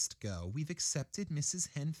must go. We've accepted Mrs.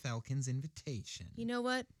 Hen Falcon's invitation. You know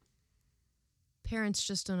what? Parents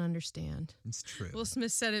just don't understand. It's true. Will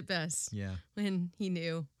Smith said it best Yeah. when he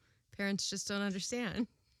knew. Parents just don't understand.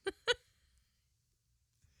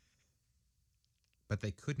 But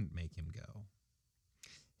they couldn't make him go.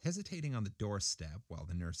 Hesitating on the doorstep while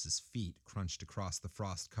the nurse's feet crunched across the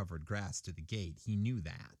frost-covered grass to the gate, he knew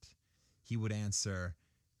that. He would answer,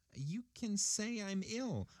 You can say I'm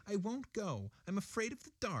ill. I won't go. I'm afraid of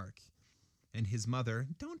the dark. And his mother,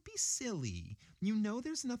 Don't be silly. You know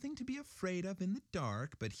there's nothing to be afraid of in the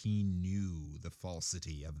dark. But he knew the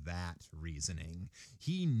falsity of that reasoning.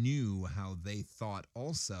 He knew how they thought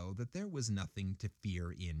also that there was nothing to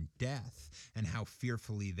fear in death, and how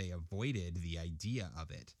fearfully they avoided the idea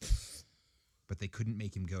of it. But they couldn't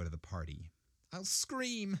make him go to the party. I'll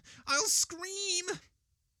scream! I'll scream!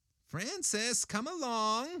 Francis, come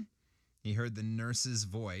along! He heard the nurse's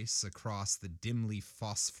voice across the dimly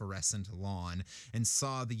phosphorescent lawn and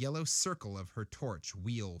saw the yellow circle of her torch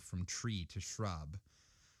wheel from tree to shrub.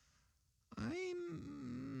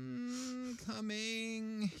 I'm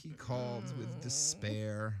coming, he called with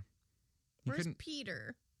despair. Where's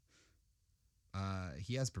Peter?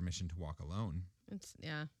 He has permission to walk alone.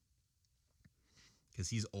 Yeah.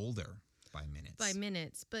 Because he's older by minutes. By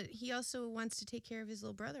minutes. But he also wants to take care of his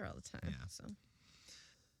little brother all the time. Yeah. So.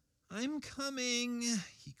 I'm coming,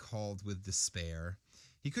 he called with despair.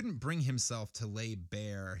 He couldn't bring himself to lay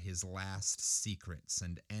bare his last secrets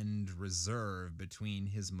and end reserve between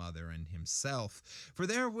his mother and himself, for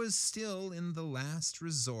there was still in the last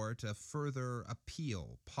resort a further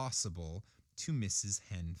appeal possible to Mrs.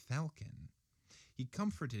 Hen Falcon. He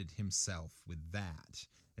comforted himself with that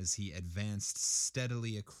as he advanced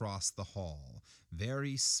steadily across the hall,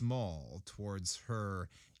 very small towards her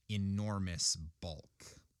enormous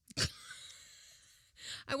bulk.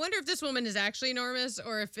 I wonder if this woman is actually enormous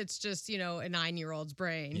or if it's just, a 9-year-old's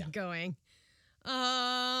brain going,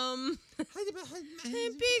 hey,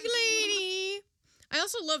 big lady. I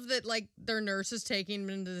also love that, their nurse is taking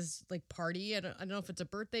them into this, party. I don't know if it's a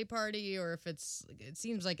birthday party or if it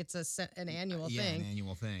seems like it's an annual thing. Yeah, an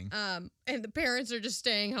annual thing. And the parents are just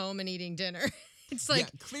staying home and eating dinner. It's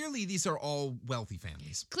clearly these are all wealthy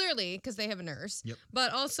families. Clearly, because they have a nurse. Yep.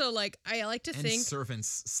 But also, I like to think... And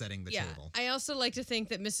servants setting the table. I also like to think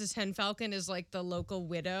that Mrs. Hen Falcon is the local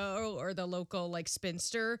widow or the local,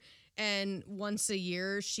 spinster. And once a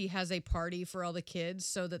year, she has a party for all the kids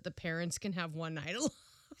so that the parents can have one night alone.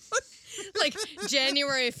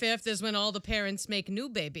 January 5th is when all the parents make new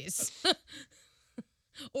babies.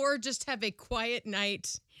 Or just have a quiet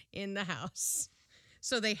night in the house.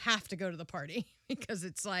 So they have to go to the party because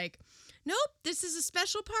it's nope, this is a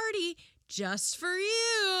special party just for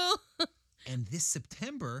you. And this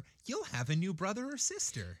September, you'll have a new brother or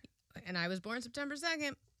sister. And I was born September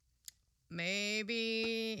 2nd.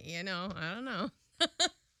 Maybe, I don't know.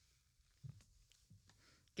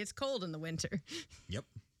 Gets cold in the winter. Yep.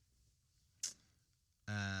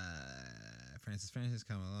 Francis,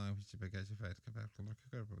 come along.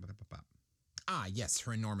 Ah, yes,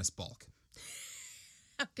 her enormous bulk.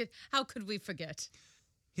 How could we forget?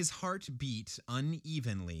 His heart beat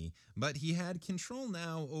unevenly, but he had control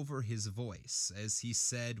now over his voice as he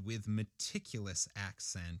said with meticulous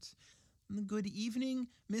accent, Good evening,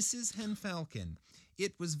 Mrs. Hen Falcon.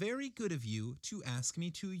 It was very good of you to ask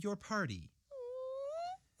me to your party.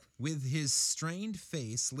 With his strained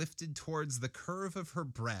face lifted towards the curve of her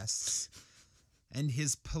breasts and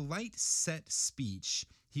his polite set speech,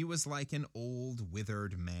 he was like an old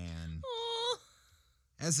withered man.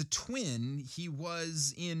 As a twin, he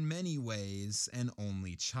was, in many ways, an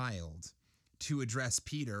only child. To address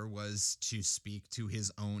Peter was to speak to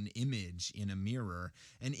his own image in a mirror,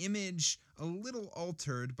 an image a little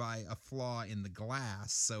altered by a flaw in the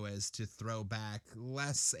glass so as to throw back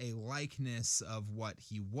less a likeness of what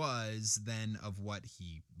he was than of what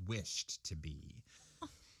he wished to be.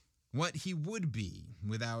 What he would be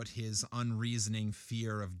without his unreasoning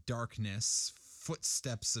fear of darkness,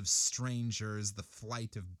 footsteps of strangers, the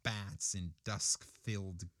flight of bats in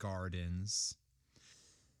dusk-filled gardens.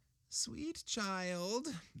 "Sweet child,"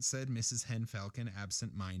 said Mrs. Hen Falcon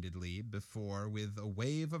absent-mindedly, before, with a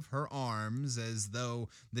wave of her arms, as though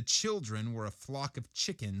the children were a flock of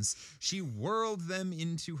chickens, she whirled them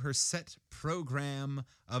into her set program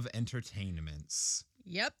of entertainments.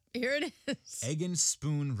 Yep, here it is. Egg and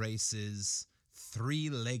spoon races,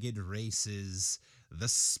 three-legged races, the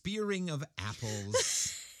spearing of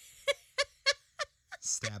apples.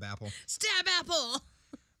 Stab apple. Stab apple!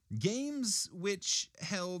 Games which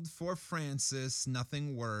held for Francis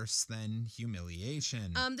nothing worse than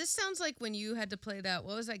humiliation. This sounds like when you had to play that,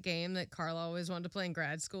 what was that game that Carla always wanted to play in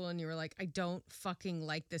grad school, and you were like, I don't fucking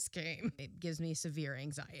like this game. It gives me severe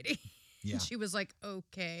anxiety. Yeah. And she was like,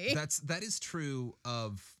 okay. That is true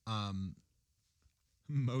of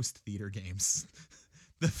most theater games.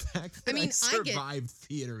 The fact that I survived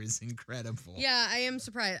theater is incredible. Yeah, I am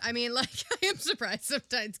surprised. I mean, like, I am surprised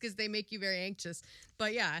sometimes because they make you very anxious.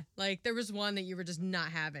 But yeah, like, there was one that you were just not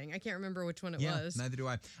having. I can't remember which one it was. Neither do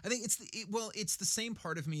I. I think it's the same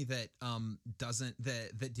part of me that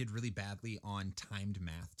that did really badly on timed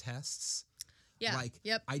math tests. Yeah. Like,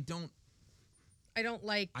 yep. I don't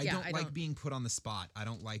like being put on the spot. I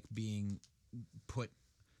don't like being put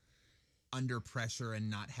under pressure and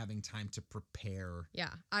not having time to prepare.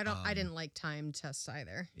 Yeah, I didn't like timed tests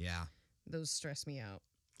either. Yeah. Those stress me out.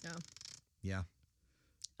 No. Yeah.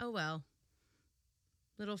 Oh well.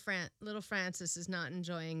 Little Francis is not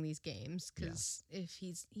enjoying these games because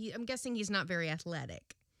I'm guessing he's not very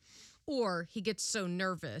athletic, or he gets so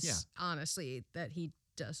nervous, honestly, that he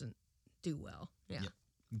doesn't do well. Yeah. Yep.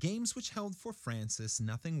 Games which held for Francis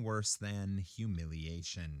nothing worse than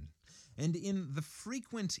humiliation. And in the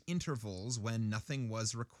frequent intervals when nothing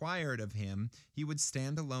was required of him, he would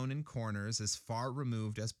stand alone in corners as far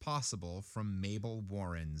removed as possible from Mabel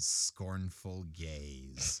Warren's scornful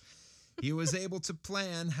gaze. He was able to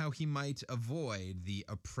plan how he might avoid the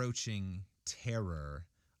approaching terror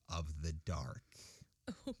of the dark.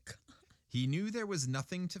 Oh, God. He knew there was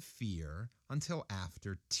nothing to fear until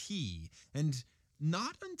after tea, and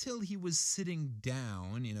not until he was sitting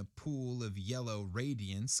down in a pool of yellow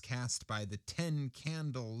radiance cast by the 10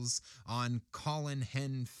 candles on Colin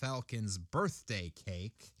Hen Falcon's birthday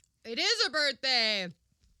cake. It is a birthday!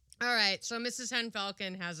 All right, so Mrs. Hen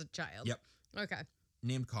Falcon has a child. Yep. Okay.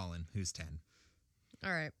 Named Colin, who's 10.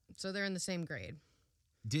 All right, so they're in the same grade.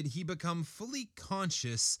 Did he become fully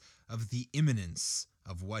conscious of the imminence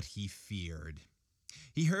of what he feared?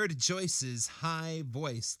 He heard Joyce's high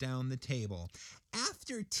voice down the table.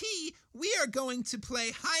 "After tea, we are going to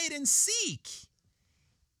play hide and seek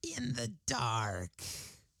in the dark."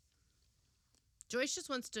 Joyce just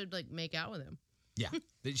wants to, like, make out with him. Yeah,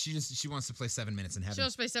 she wants to play 7 minutes in heaven. She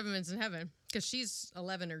wants to play 7 minutes in heaven because she's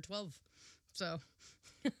 11 or 12. So.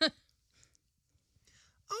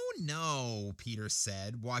 "Oh, no," Peter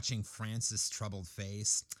said, watching Francis' troubled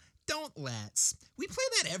face. "Don't let's. We play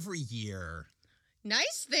that every year."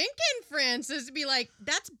 Nice thinking, Francis. Be like,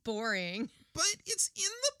 that's boring. "But it's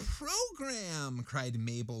in the program," cried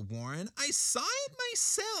Mabel Warren. "I saw it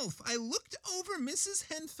myself. I looked over Mrs.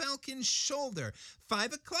 Hen Falcon's shoulder.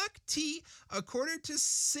 5 o'clock tea,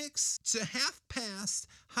 5:45 to 5:30,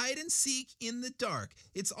 hide and seek in the dark.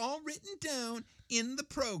 It's all written down in the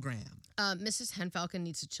program." Mrs. Hen Falcon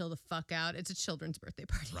needs to chill the fuck out. It's a children's birthday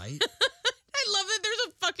party. Right? I love that there's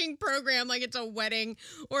a fucking program like it's a wedding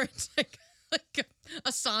or it's like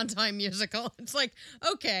a Sondheim musical. It's like,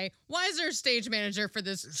 okay, why is there a stage manager for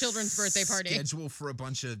this children's birthday party? Schedule for a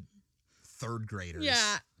bunch of third graders.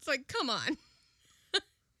 Yeah, it's like, come on.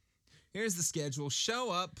 Here's the schedule.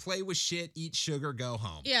 Show up, play with shit, eat sugar, go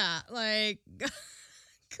home. Yeah, like,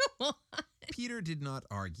 come on. Peter did not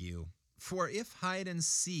argue, for if hide and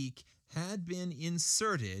seek had been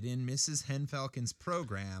inserted in Mrs. Hen Falcon's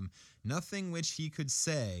program, nothing which he could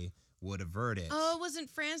say would avert it. Oh, it wasn't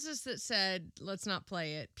Francis that said, let's not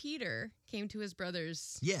play it. Peter came to his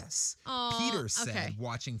brother's. Yes. Oh, Peter said, okay.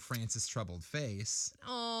 watching Francis' troubled face.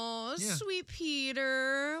 Oh, Yeah. Sweet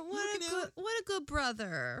Peter. What Looking a good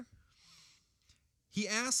brother. He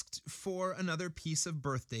asked for another piece of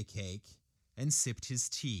birthday cake and sipped his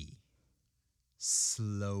tea.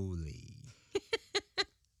 Slowly.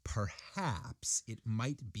 Perhaps it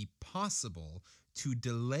might be possible to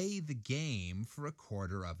delay the game for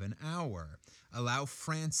 1/4 hour. Allow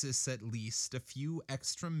Francis at least a few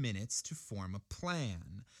extra minutes to form a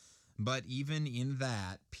plan. But even in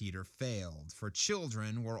that, Peter failed, for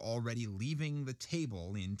children were already leaving the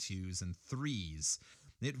table in 2s and 3s.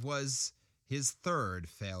 It was His third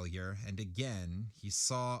failure, and again he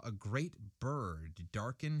saw a great bird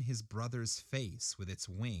darken his brother's face with its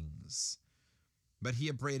wings. But he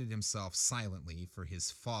upbraided himself silently for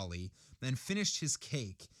his folly, and finished his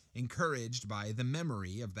cake, encouraged by the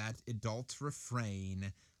memory of that adult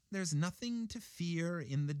refrain, "There's nothing to fear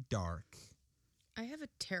in the dark." I have a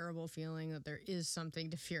terrible feeling that there is something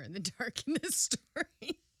to fear in the dark in this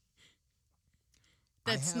story.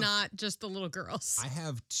 That's not just the little girls. I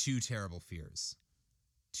have two terrible fears,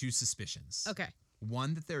 two suspicions. Okay.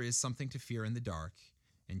 One, that there is something to fear in the dark,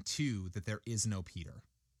 and two, that there is no Peter.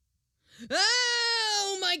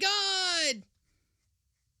 Oh my God!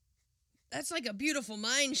 That's like a Beautiful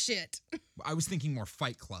Mind shit. I was thinking more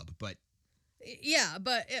Fight Club, but... Yeah,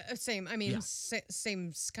 but same. I mean, Yeah.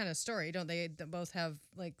 Same kind of story, don't they? They both have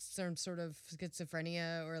like some sort of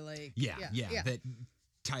schizophrenia or like... Yeah. That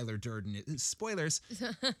Tyler Durden... Spoilers.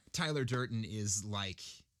 Tyler Durden is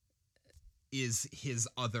his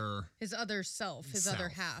other... His other self, his other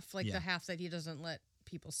Self, half. Like yeah. the half that he doesn't let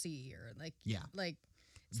people see or like... Yeah. Like,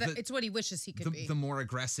 The- it's what he wishes he could be. The more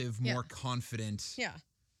aggressive, Yeah. more confident... Yeah.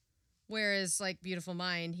 Whereas like Beautiful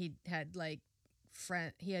Mind, he had like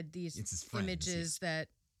he had these It's his friends, images that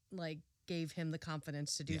like gave him the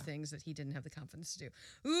confidence to do Yeah. things that he didn't have the confidence to do.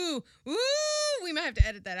 Ooh, we might have to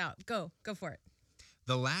edit that out. Go for it.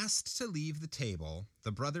 The last to leave the table,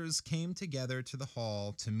 the brothers came together to the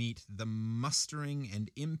hall to meet the mustering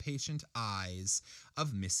and impatient eyes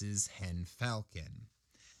of Mrs. Hen Falcon.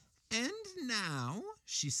 "And now,"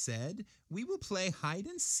 she said, "we will play hide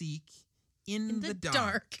and seek in the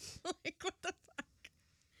dark." Like what the fuck?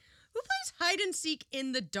 Who plays hide and seek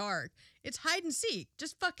in the dark? It's hide and seek.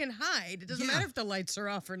 Just fucking hide. It doesn't Yeah. matter if the lights are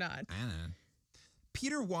off or not. I don't know.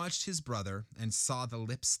 Peter watched his brother and saw the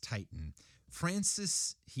lips tighten.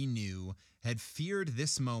 Francis, he knew, had feared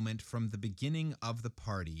this moment from the beginning of the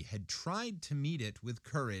party, had tried to meet it with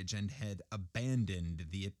courage, and had abandoned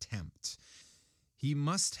the attempt. He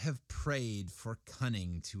must have prayed for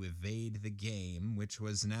cunning to evade the game, which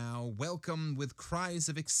was now welcomed with cries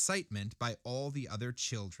of excitement by all the other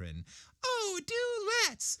children. "Oh, do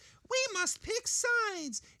let's! We must pick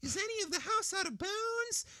sides! Is any of the house out of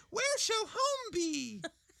bounds? Where shall home be?"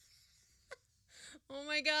 Oh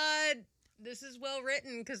my God. This is well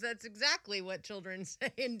written because that's exactly what children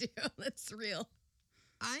say and do. That's real.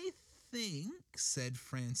 "I think," said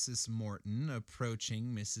Francis Morton,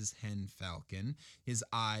 approaching Mrs. Hen Falcon, his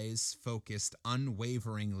eyes focused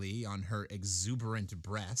unwaveringly on her exuberant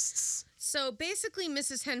breasts. So basically,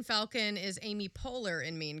 Mrs. Hen Falcon is Amy Poehler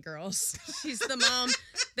in Mean Girls. She's the mom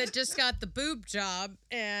that just got the boob job,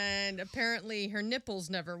 and apparently her nipples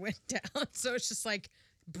never went down. So it's just like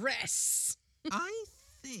breasts. "I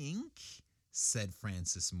think," said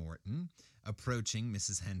Francis Morton, approaching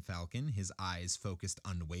Mrs. Hen Falcon, his eyes focused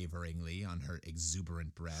unwaveringly on her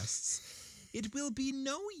exuberant breasts, "it will be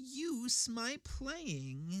no use my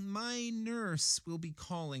playing. My nurse will be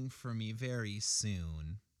calling for me very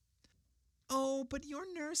soon." "Oh, but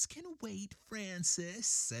your nurse can wait, Francis,"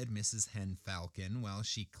 said Mrs. Hen Falcon, while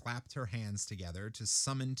she clapped her hands together to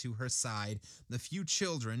summon to her side the few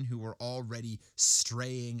children who were already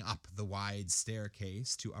straying up the wide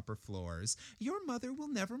staircase to upper floors. "Your mother will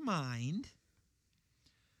never mind."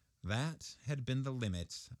 That had been the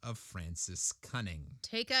limit of Francis' cunning.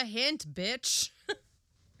 Take a hint, bitch.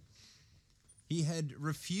 He had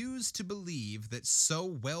refused to believe that so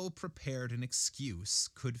well-prepared an excuse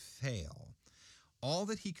could fail. All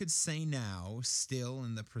that he could say now, still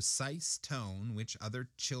in the precise tone which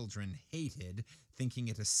other children hated, thinking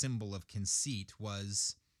it a symbol of conceit,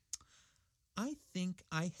 was, "I think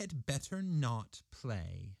I had better not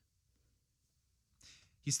play."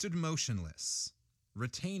 He stood motionless,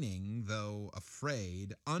 retaining, though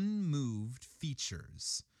afraid, unmoved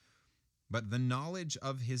features. But the knowledge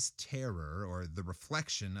of his terror, or the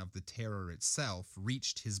reflection of the terror itself,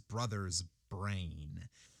 reached his brother's brain.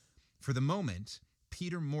 For the moment,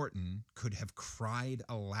 Peter Morton could have cried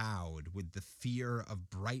aloud with the fear of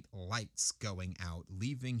bright lights going out,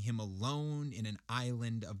 leaving him alone in an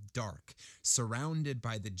island of dark, surrounded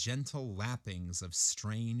by the gentle lappings of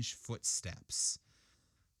strange footsteps.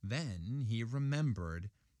 Then he remembered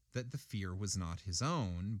that the fear was not his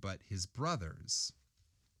own, but his brother's.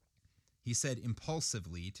 He said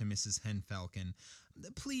impulsively to Mrs. Hen Falcon,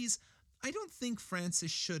 "Please, I don't think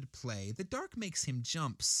Francis should play. The dark makes him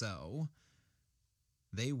jump so."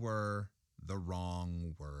 They were the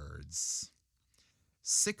wrong words.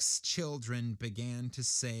 6 children began to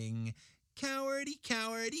sing, "Cowardy,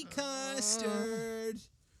 cowardy custard,"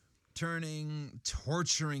 turning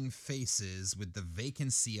torturing faces with the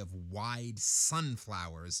vacancy of wide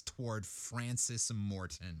sunflowers toward Francis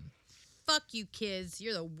Morton. fuck you, kids.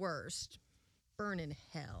 You're the worst. Burn in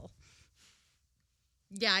hell.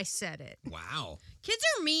 Yeah, I said it. Wow. Kids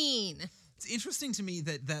are mean. It's interesting to me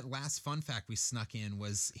that that last fun fact we snuck in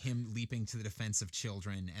was him leaping to the defense of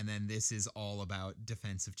children, and then this is all about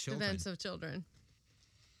defense of children. Defense of children.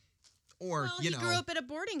 Or, Well, you he know. grew up at a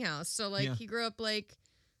boarding house. So, like, Yeah. he grew up, like,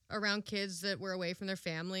 around kids that were away from their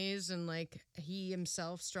families. And, like, he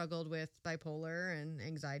himself struggled with bipolar and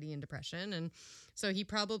anxiety and depression. And so he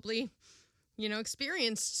probably, you know,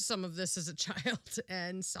 experienced some of this as a child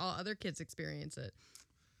and saw other kids experience it.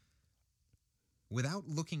 Without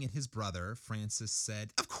looking at his brother, Francis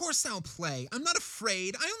said, "Of course I'll play. I'm not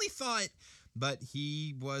afraid. I only thought..." But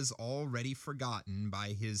he was already forgotten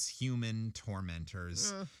by his human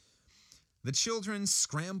tormentors. The children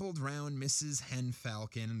scrambled round Mrs. Hen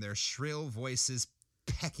Falcon, their shrill voices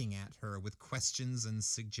pecking at her with questions and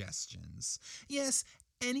suggestions. "Yes,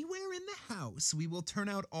 anywhere in the house. We will turn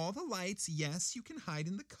out all the lights. Yes, you can hide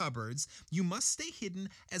in the cupboards. You must stay hidden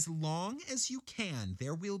as long as you can.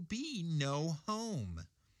 There will be no home."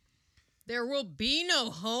 There will be no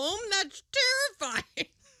home? That's terrifying.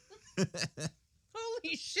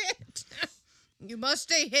 Holy shit. You must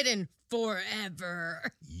stay hidden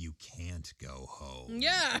forever. You can't go home.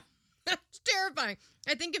 Yeah. That's terrifying.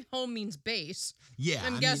 I think if home means base, Yeah,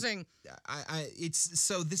 I'm guessing. It's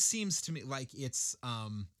so. This seems to me like it's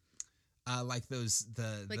like those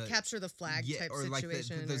Like capture the flag type or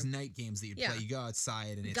situation. like those night games that you play. You go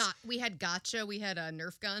outside and it's we had gotcha. We had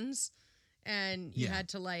Nerf guns, and you had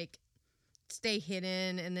to like stay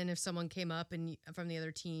hidden. And then if someone came up and from the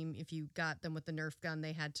other team, if you got them with the Nerf gun,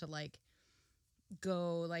 they had to like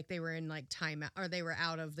go like they were in like timeout or they were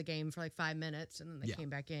out of the game for like 5 minutes, and then they came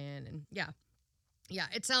back in. And yeah,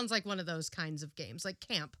 it sounds like one of those kinds of games, like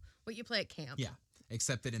camp. What you play at camp. Yeah,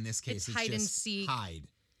 except that in this case it's hide and just seek. hide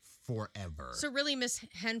forever. So really,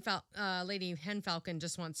 Lady Hen Falcon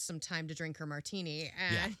just wants some time to drink her martini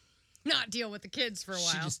and not deal with the kids for a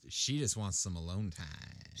while. She just wants some alone time.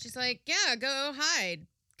 She's like, yeah, go hide,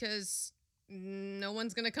 because no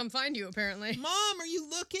one's going to come find you, apparently. Mom, are you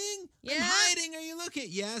looking? Yeah. I'm hiding. Are you looking?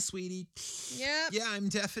 Yeah, sweetie. Yep. Yeah, I'm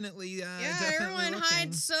definitely definitely everyone looking.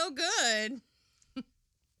 hides so good.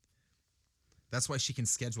 That's why she can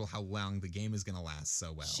schedule how long the game is going to last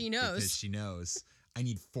so well. She knows. Because she knows I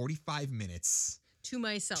need 45 minutes To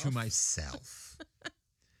myself. to myself.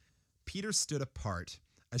 Peter stood apart,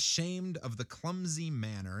 ashamed of the clumsy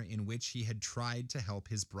manner in which he had tried to help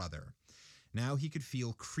his brother. Now he could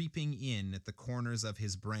feel creeping in at the corners of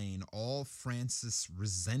his brain all Francis'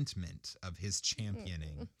 resentment of his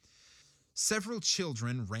championing. Several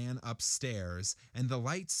children ran upstairs, and the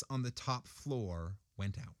lights on the top floor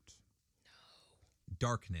went out.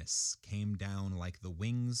 Darkness came down like the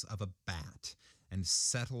wings of a bat and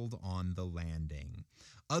settled on the landing.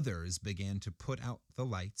 Others began to put out the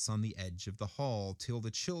lights on the edge of the hall till the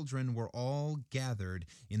children were all gathered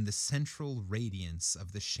in the central radiance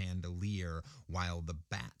of the chandelier, while the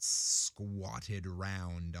bats squatted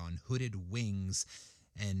round on hooded wings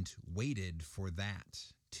and waited for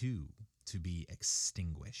that, too, to be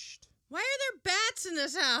extinguished. Why are there bats in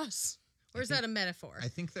this house? Or is that a metaphor? I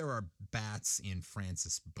think there are bats in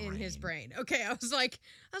Francis' brain. In his brain. Okay, I was like,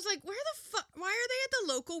 where the fuck? Why are they at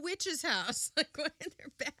the local witch's house? Like, why are there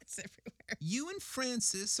bats everywhere? You and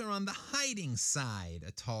Francis are on the hiding side,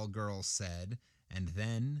 a tall girl said, and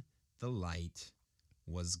then the light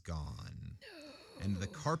was gone. And the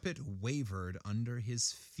carpet wavered under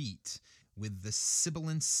his feet with the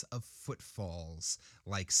sibilance of footfalls,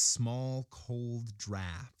 like small cold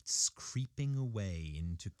drafts creeping away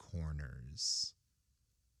into corners.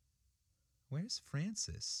 Where's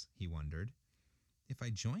Francis? He wondered. If I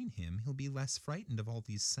join him, he'll be less frightened of all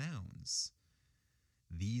these sounds.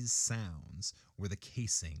 These sounds were the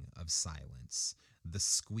casing of silence, the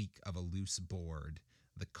squeak of a loose board,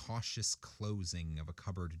 the cautious closing of a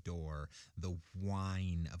cupboard door, the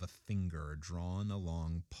whine of a finger drawn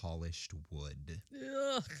along polished wood.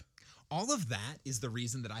 Ugh. All of that is the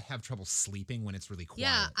reason that I have trouble sleeping when it's really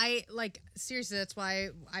quiet. Yeah, seriously, that's why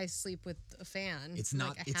I sleep with a fan. It's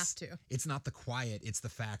not. I have to. It's not the quiet. It's the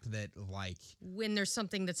fact that when there's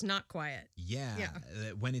something that's not quiet.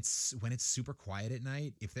 When it's super quiet at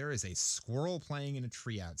night, if there is a squirrel playing in a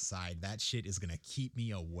tree outside, that shit is gonna keep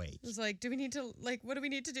me awake. It's like, what do we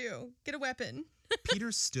need to do? Get a weapon.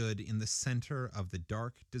 Peter stood in the center of the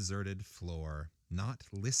dark, deserted floor, not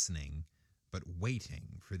listening, but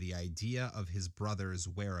waiting for the idea of his brother's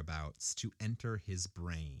whereabouts to enter his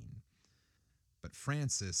brain. But but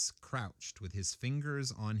Francis crouched with his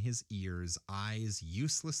fingers on his ears, eyes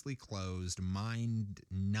uselessly closed, mind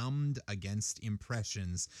numbed against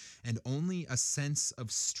impressions, and only a sense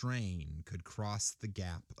of strain could cross the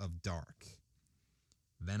gap of dark.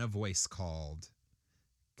 Then a voice called,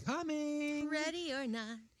 "Coming!" Ready or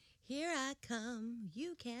not, here I come.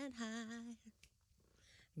 You can't hide.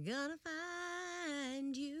 Gonna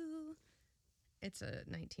find you. It's a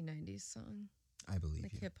 1990s song, I believe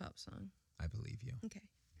like you. hip-hop song. I believe you. Okay.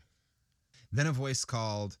 Then a voice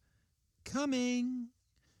called, "Coming!"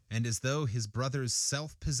 And as though his brother's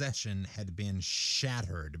self-possession had been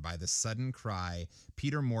shattered by the sudden cry,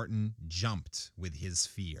 Peter Morton jumped with his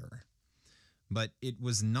fear. But it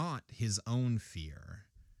was not his own fear.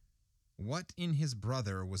 What in his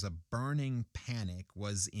brother was a burning panic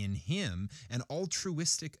was in him an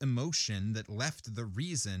altruistic emotion that left the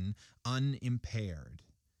reason unimpaired.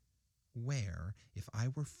 Where, if I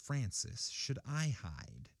were Francis, should I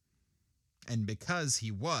hide? And because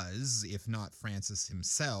he was, if not Francis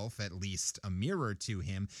himself, at least a mirror to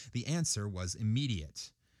him, the answer was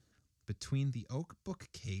immediate. Between the oak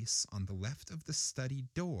bookcase on the left of the study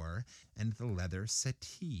door and the leather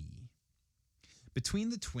settee. Between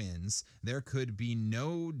the twins, there could be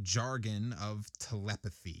no jargon of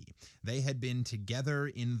telepathy. They had been together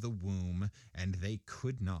in the womb, and they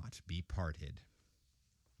could not be parted.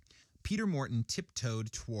 Peter Morton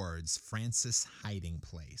tiptoed towards Francis' hiding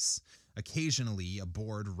place. Occasionally, a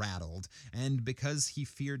board rattled, and because he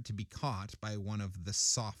feared to be caught by one of the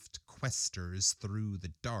soft questers through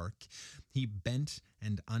the dark, he bent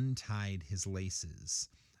and untied his laces.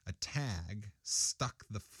 A tag stuck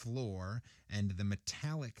the floor, and the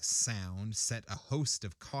metallic sound set a host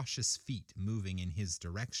of cautious feet moving in his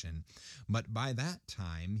direction. But by that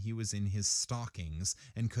time he was in his stockings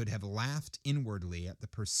and could have laughed inwardly at the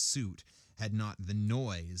pursuit had not the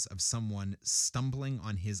noise of someone stumbling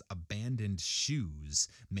on his abandoned shoes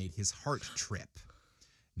made his heart trip.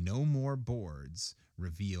 No more boards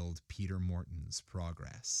revealed Peter Morton's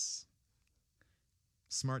progress.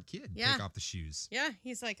 Smart kid. Yeah. Take off the shoes. Yeah,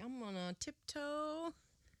 he's like, I'm gonna tiptoe. I'm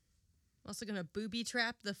also gonna booby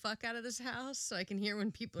trap the fuck out of this house so I can hear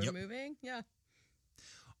when people are moving. Yeah.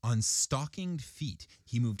 On stockinged feet,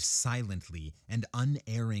 he moved silently and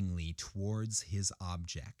unerringly towards his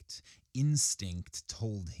object. Instinct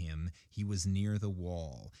told him he was near the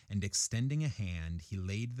wall, and extending a hand, he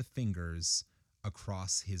laid the fingers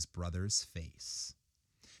across his brother's face.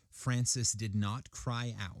 Francis did not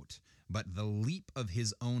cry out, but the leap of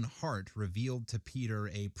his own heart revealed to Peter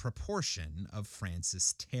a proportion of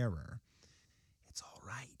Francis' terror. "It's all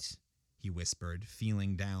right," he whispered,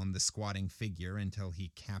 feeling down the squatting figure until he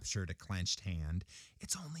captured a clenched hand.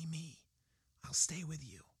 "It's only me. I'll stay with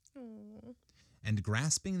you." Aww. And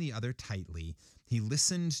grasping the other tightly, he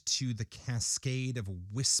listened to the cascade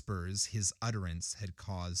of whispers his utterance had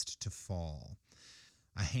caused to fall.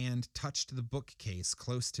 A hand touched the bookcase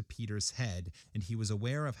close to Peter's head, and he was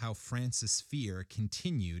aware of how Francis' fear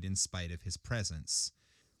continued in spite of his presence.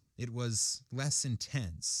 It was less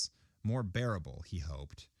intense, more bearable, he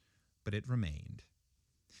hoped, but it remained.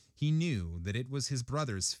 He knew that it was his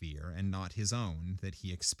brother's fear and not his own that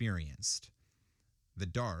he experienced. The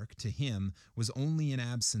dark, to him, was only an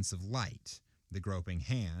absence of light, the groping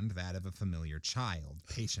hand that of a familiar child.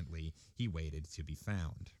 Patiently, he waited to be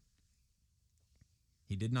found.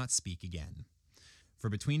 He did not speak again, for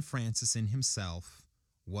between Francis and himself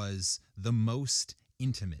was the most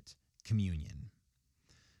intimate communion.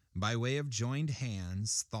 By way of joined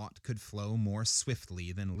hands, thought could flow more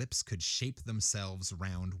swiftly than lips could shape themselves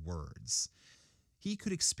round words. He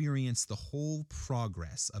could experience the whole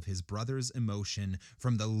progress of his brother's emotion,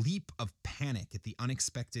 from the leap of panic at the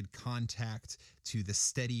unexpected contact to the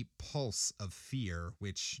steady pulse of fear,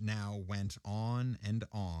 which now went on and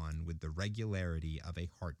on with the regularity of a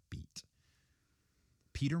heartbeat.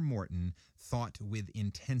 Peter Morton thought with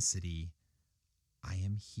intensity, "I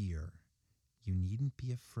am here. You needn't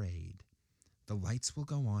be afraid. The lights will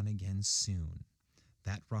go on again soon.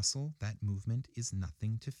 That rustle, that movement is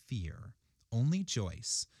nothing to fear. Only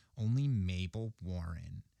Joyce, only Mabel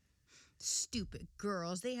Warren." Stupid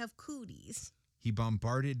girls, they have cooties. He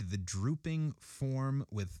bombarded the drooping form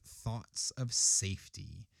with thoughts of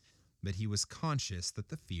safety, but he was conscious that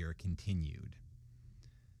the fear continued.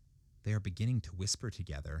 "They are beginning to whisper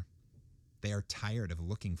together. They are tired of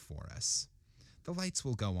looking for us. The lights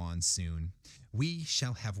will go on soon. We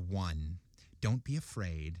shall have won. Don't be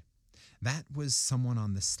afraid. That was someone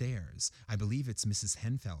on the stairs. I believe it's Mrs.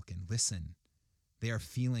 Henfelkin. Listen. They are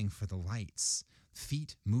feeling for the lights.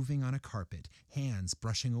 Feet moving on a carpet, hands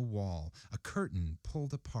brushing a wall, a curtain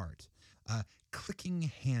pulled apart. A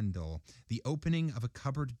clicking handle, the opening of a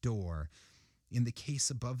cupboard door. In the case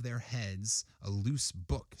above their heads, a loose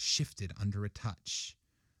book shifted under a touch.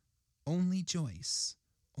 Only Joyce,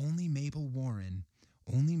 only Mabel Warren,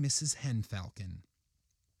 only Mrs. Henfalcon.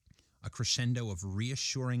 A crescendo of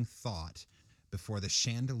reassuring thought before the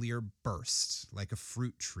chandelier burst like a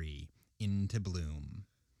fruit tree into bloom.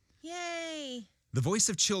 Yay! The voice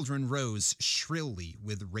of children rose shrilly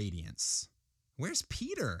with radiance. Where's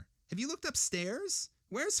Peter? Have you looked upstairs?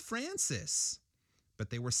 Where's Francis? But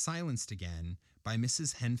they were silenced again by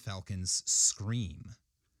Mrs. Henfalcon's scream.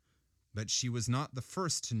 But she was not the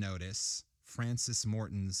first to notice Francis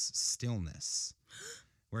Morton's stillness,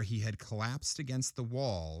 where he had collapsed against the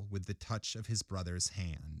wall with the touch of his brother's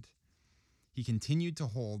hand. He continued to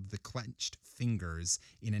hold the clenched fingers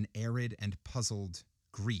in an arid and puzzled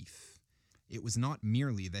grief. It was not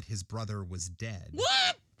merely that his brother was dead.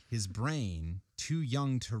 What? His brain, too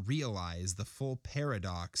young to realize the full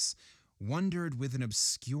paradox, wondered with an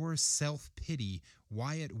obscure self-pity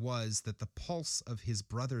why it was that the pulse of his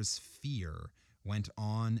brother's fear went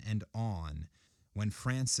on and on, when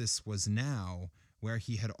Francis was now where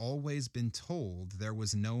he had always been told there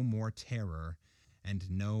was no more terror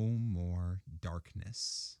and no more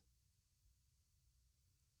darkness.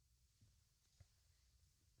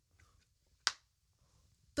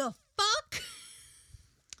 The fuck?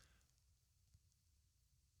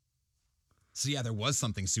 So yeah, there was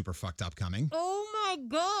something super fucked up coming. Oh my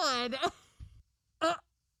god.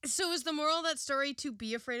 So is the moral of that story to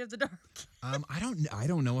be afraid of the dark? I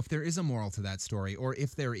don't know if there is a moral to that story, or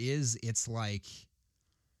if there is, it's like,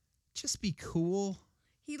 just be cool.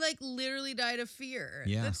 He like literally died of fear.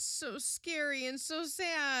 Yeah. That's so scary and so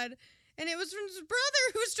sad. And it was from his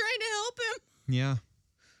brother who was trying to help him. Yeah.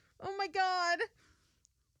 Oh my god.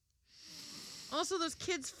 Also, those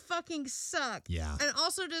kids fucking suck. Yeah. And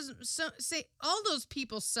also say all those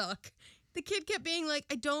people suck. The kid kept being like,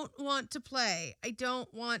 I don't want to play. I don't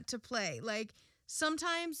want to play. Like,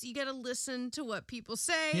 sometimes you got to listen to what people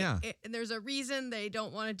say. Yeah. And there's a reason they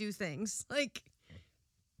don't want to do things. Like,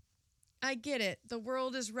 I get it. The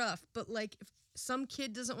world is rough. But, like, if some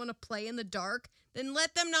kid doesn't want to play in the dark, then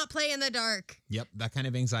let them not play in the dark. Yep, that kind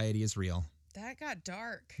of anxiety is real. That got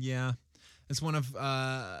dark. Yeah. It's one of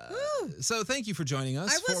so thank you for joining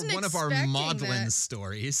us I for wasn't one of our expecting maudlin that.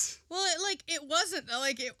 stories. Well, it wasn't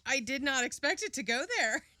I did not expect it to go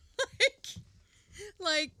there.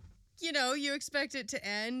 like, you know, you expect it to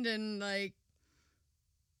end and like,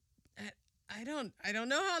 I don't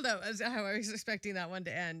know how I was expecting that one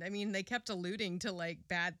to end. I mean, they kept alluding to like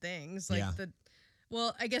bad things, like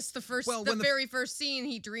Yeah. I guess the very first scene,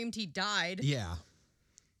 he dreamed he died. Yeah.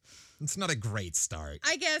 It's not a great start.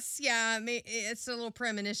 I guess, yeah, it's a little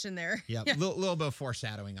premonition there. Yep. Yeah. Little bit of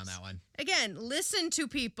foreshadowing on that one. Again, listen to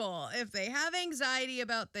people. If they have anxiety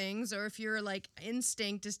about things or if your like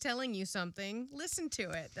instinct is telling you something, listen to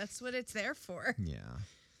it. That's what it's there for. Yeah.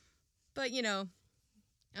 But, you know,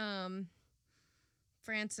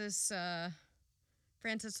 Francis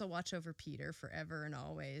will watch over Peter forever and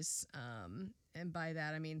always. And by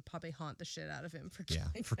that, I mean probably haunt the shit out of him for killing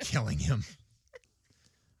him. Killing him.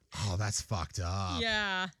 Oh, that's fucked up.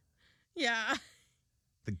 Yeah. Yeah.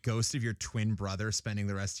 The ghost of your twin brother spending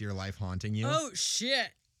the rest of your life haunting you. Oh, shit.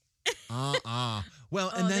 Well,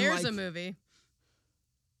 and then there's a movie.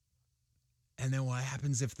 And then what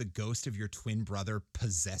happens if the ghost of your twin brother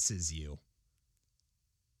possesses you?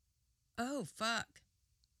 Oh, fuck.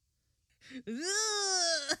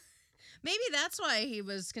 Ugh. Maybe that's why he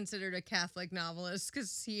was considered a Catholic novelist,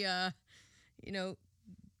 because he, you know,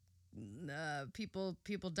 people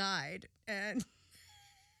died, and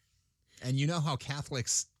you know how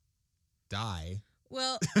Catholics die.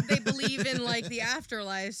 Well, they believe in like the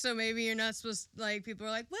afterlife, so maybe you're not supposed to, like, people are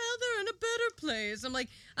like, well, they're in a better place. I'm like,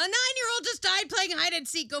 a 9-year-old just died playing hide and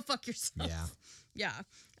seek. Go fuck yourself. Yeah.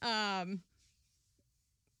 Yeah.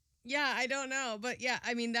 Yeah, I don't know, but yeah,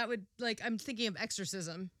 I mean that would, like, I'm thinking of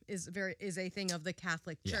exorcism is a thing of the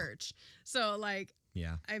Catholic Church. So like,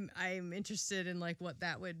 Yeah. I'm interested in like what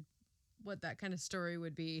that kind of story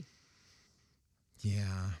would be.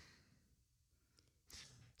 Yeah.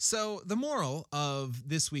 So the moral of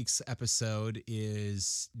this week's episode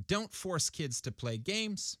is don't force kids to play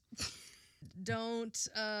games. Don't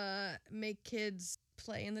make kids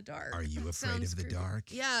play in the dark. Are you That afraid sounds of the creepy. dark?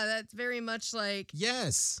 Yeah, that's very much like,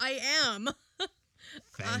 Yes. I am.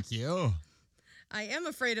 Thank you. I am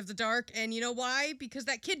afraid of the dark, and you know why? Because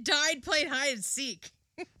that kid died playing hide and seek.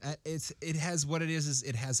 It has what it is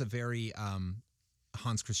it has a very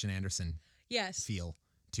Hans Christian Andersen Yes. feel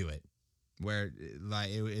to it, where like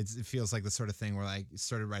it feels like the sort of thing where like you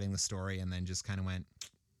started writing the story and then just kind of went,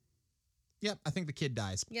 Yep, I think the kid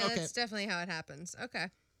dies. Yeah, okay. that's definitely how it happens. Okay.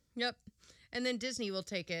 Yep. And then Disney will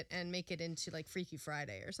take it and make it into like Freaky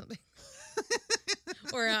Friday or something.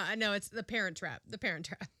 Or no, it's The Parent Trap. The Parent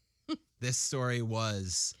Trap. This story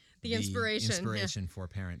was The inspiration, for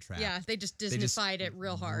Parent Trap. Yeah, they just Disneyfied it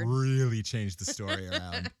real hard. Really changed the story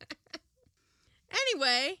around.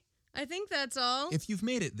 Anyway, I think that's all. If you've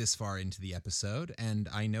made it this far into the episode, and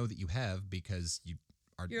I know that you have because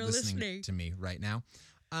you're listening to me right now,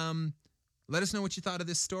 let us know what you thought of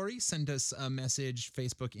this story. Send us a message,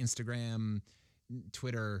 Facebook, Instagram,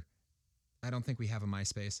 Twitter. I don't think we have a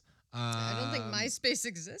MySpace. I don't think MySpace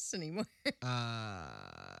exists anymore.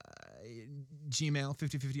 Gmail,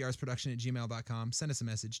 5050hoursproduction@gmail.com. Send us a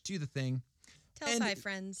message. Do the thing. Tell us hi,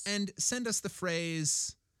 friends. And send us the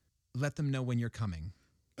phrase, let them know when you're coming.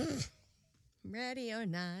 Ready or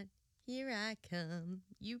not, here I come.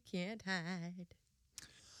 You can't hide.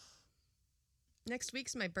 Next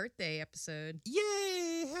week's my birthday episode.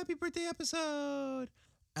 Yay! Happy birthday episode!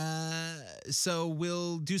 So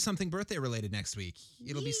we'll do something birthday related next week.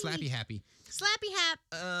 It'll be Slappy Happy. Slappy Hap.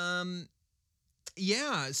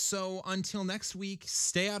 Yeah, so until next week,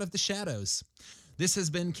 stay out of the shadows. This has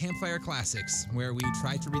been Campfire Classics, where we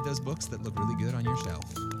try to read those books that look really good on your shelf.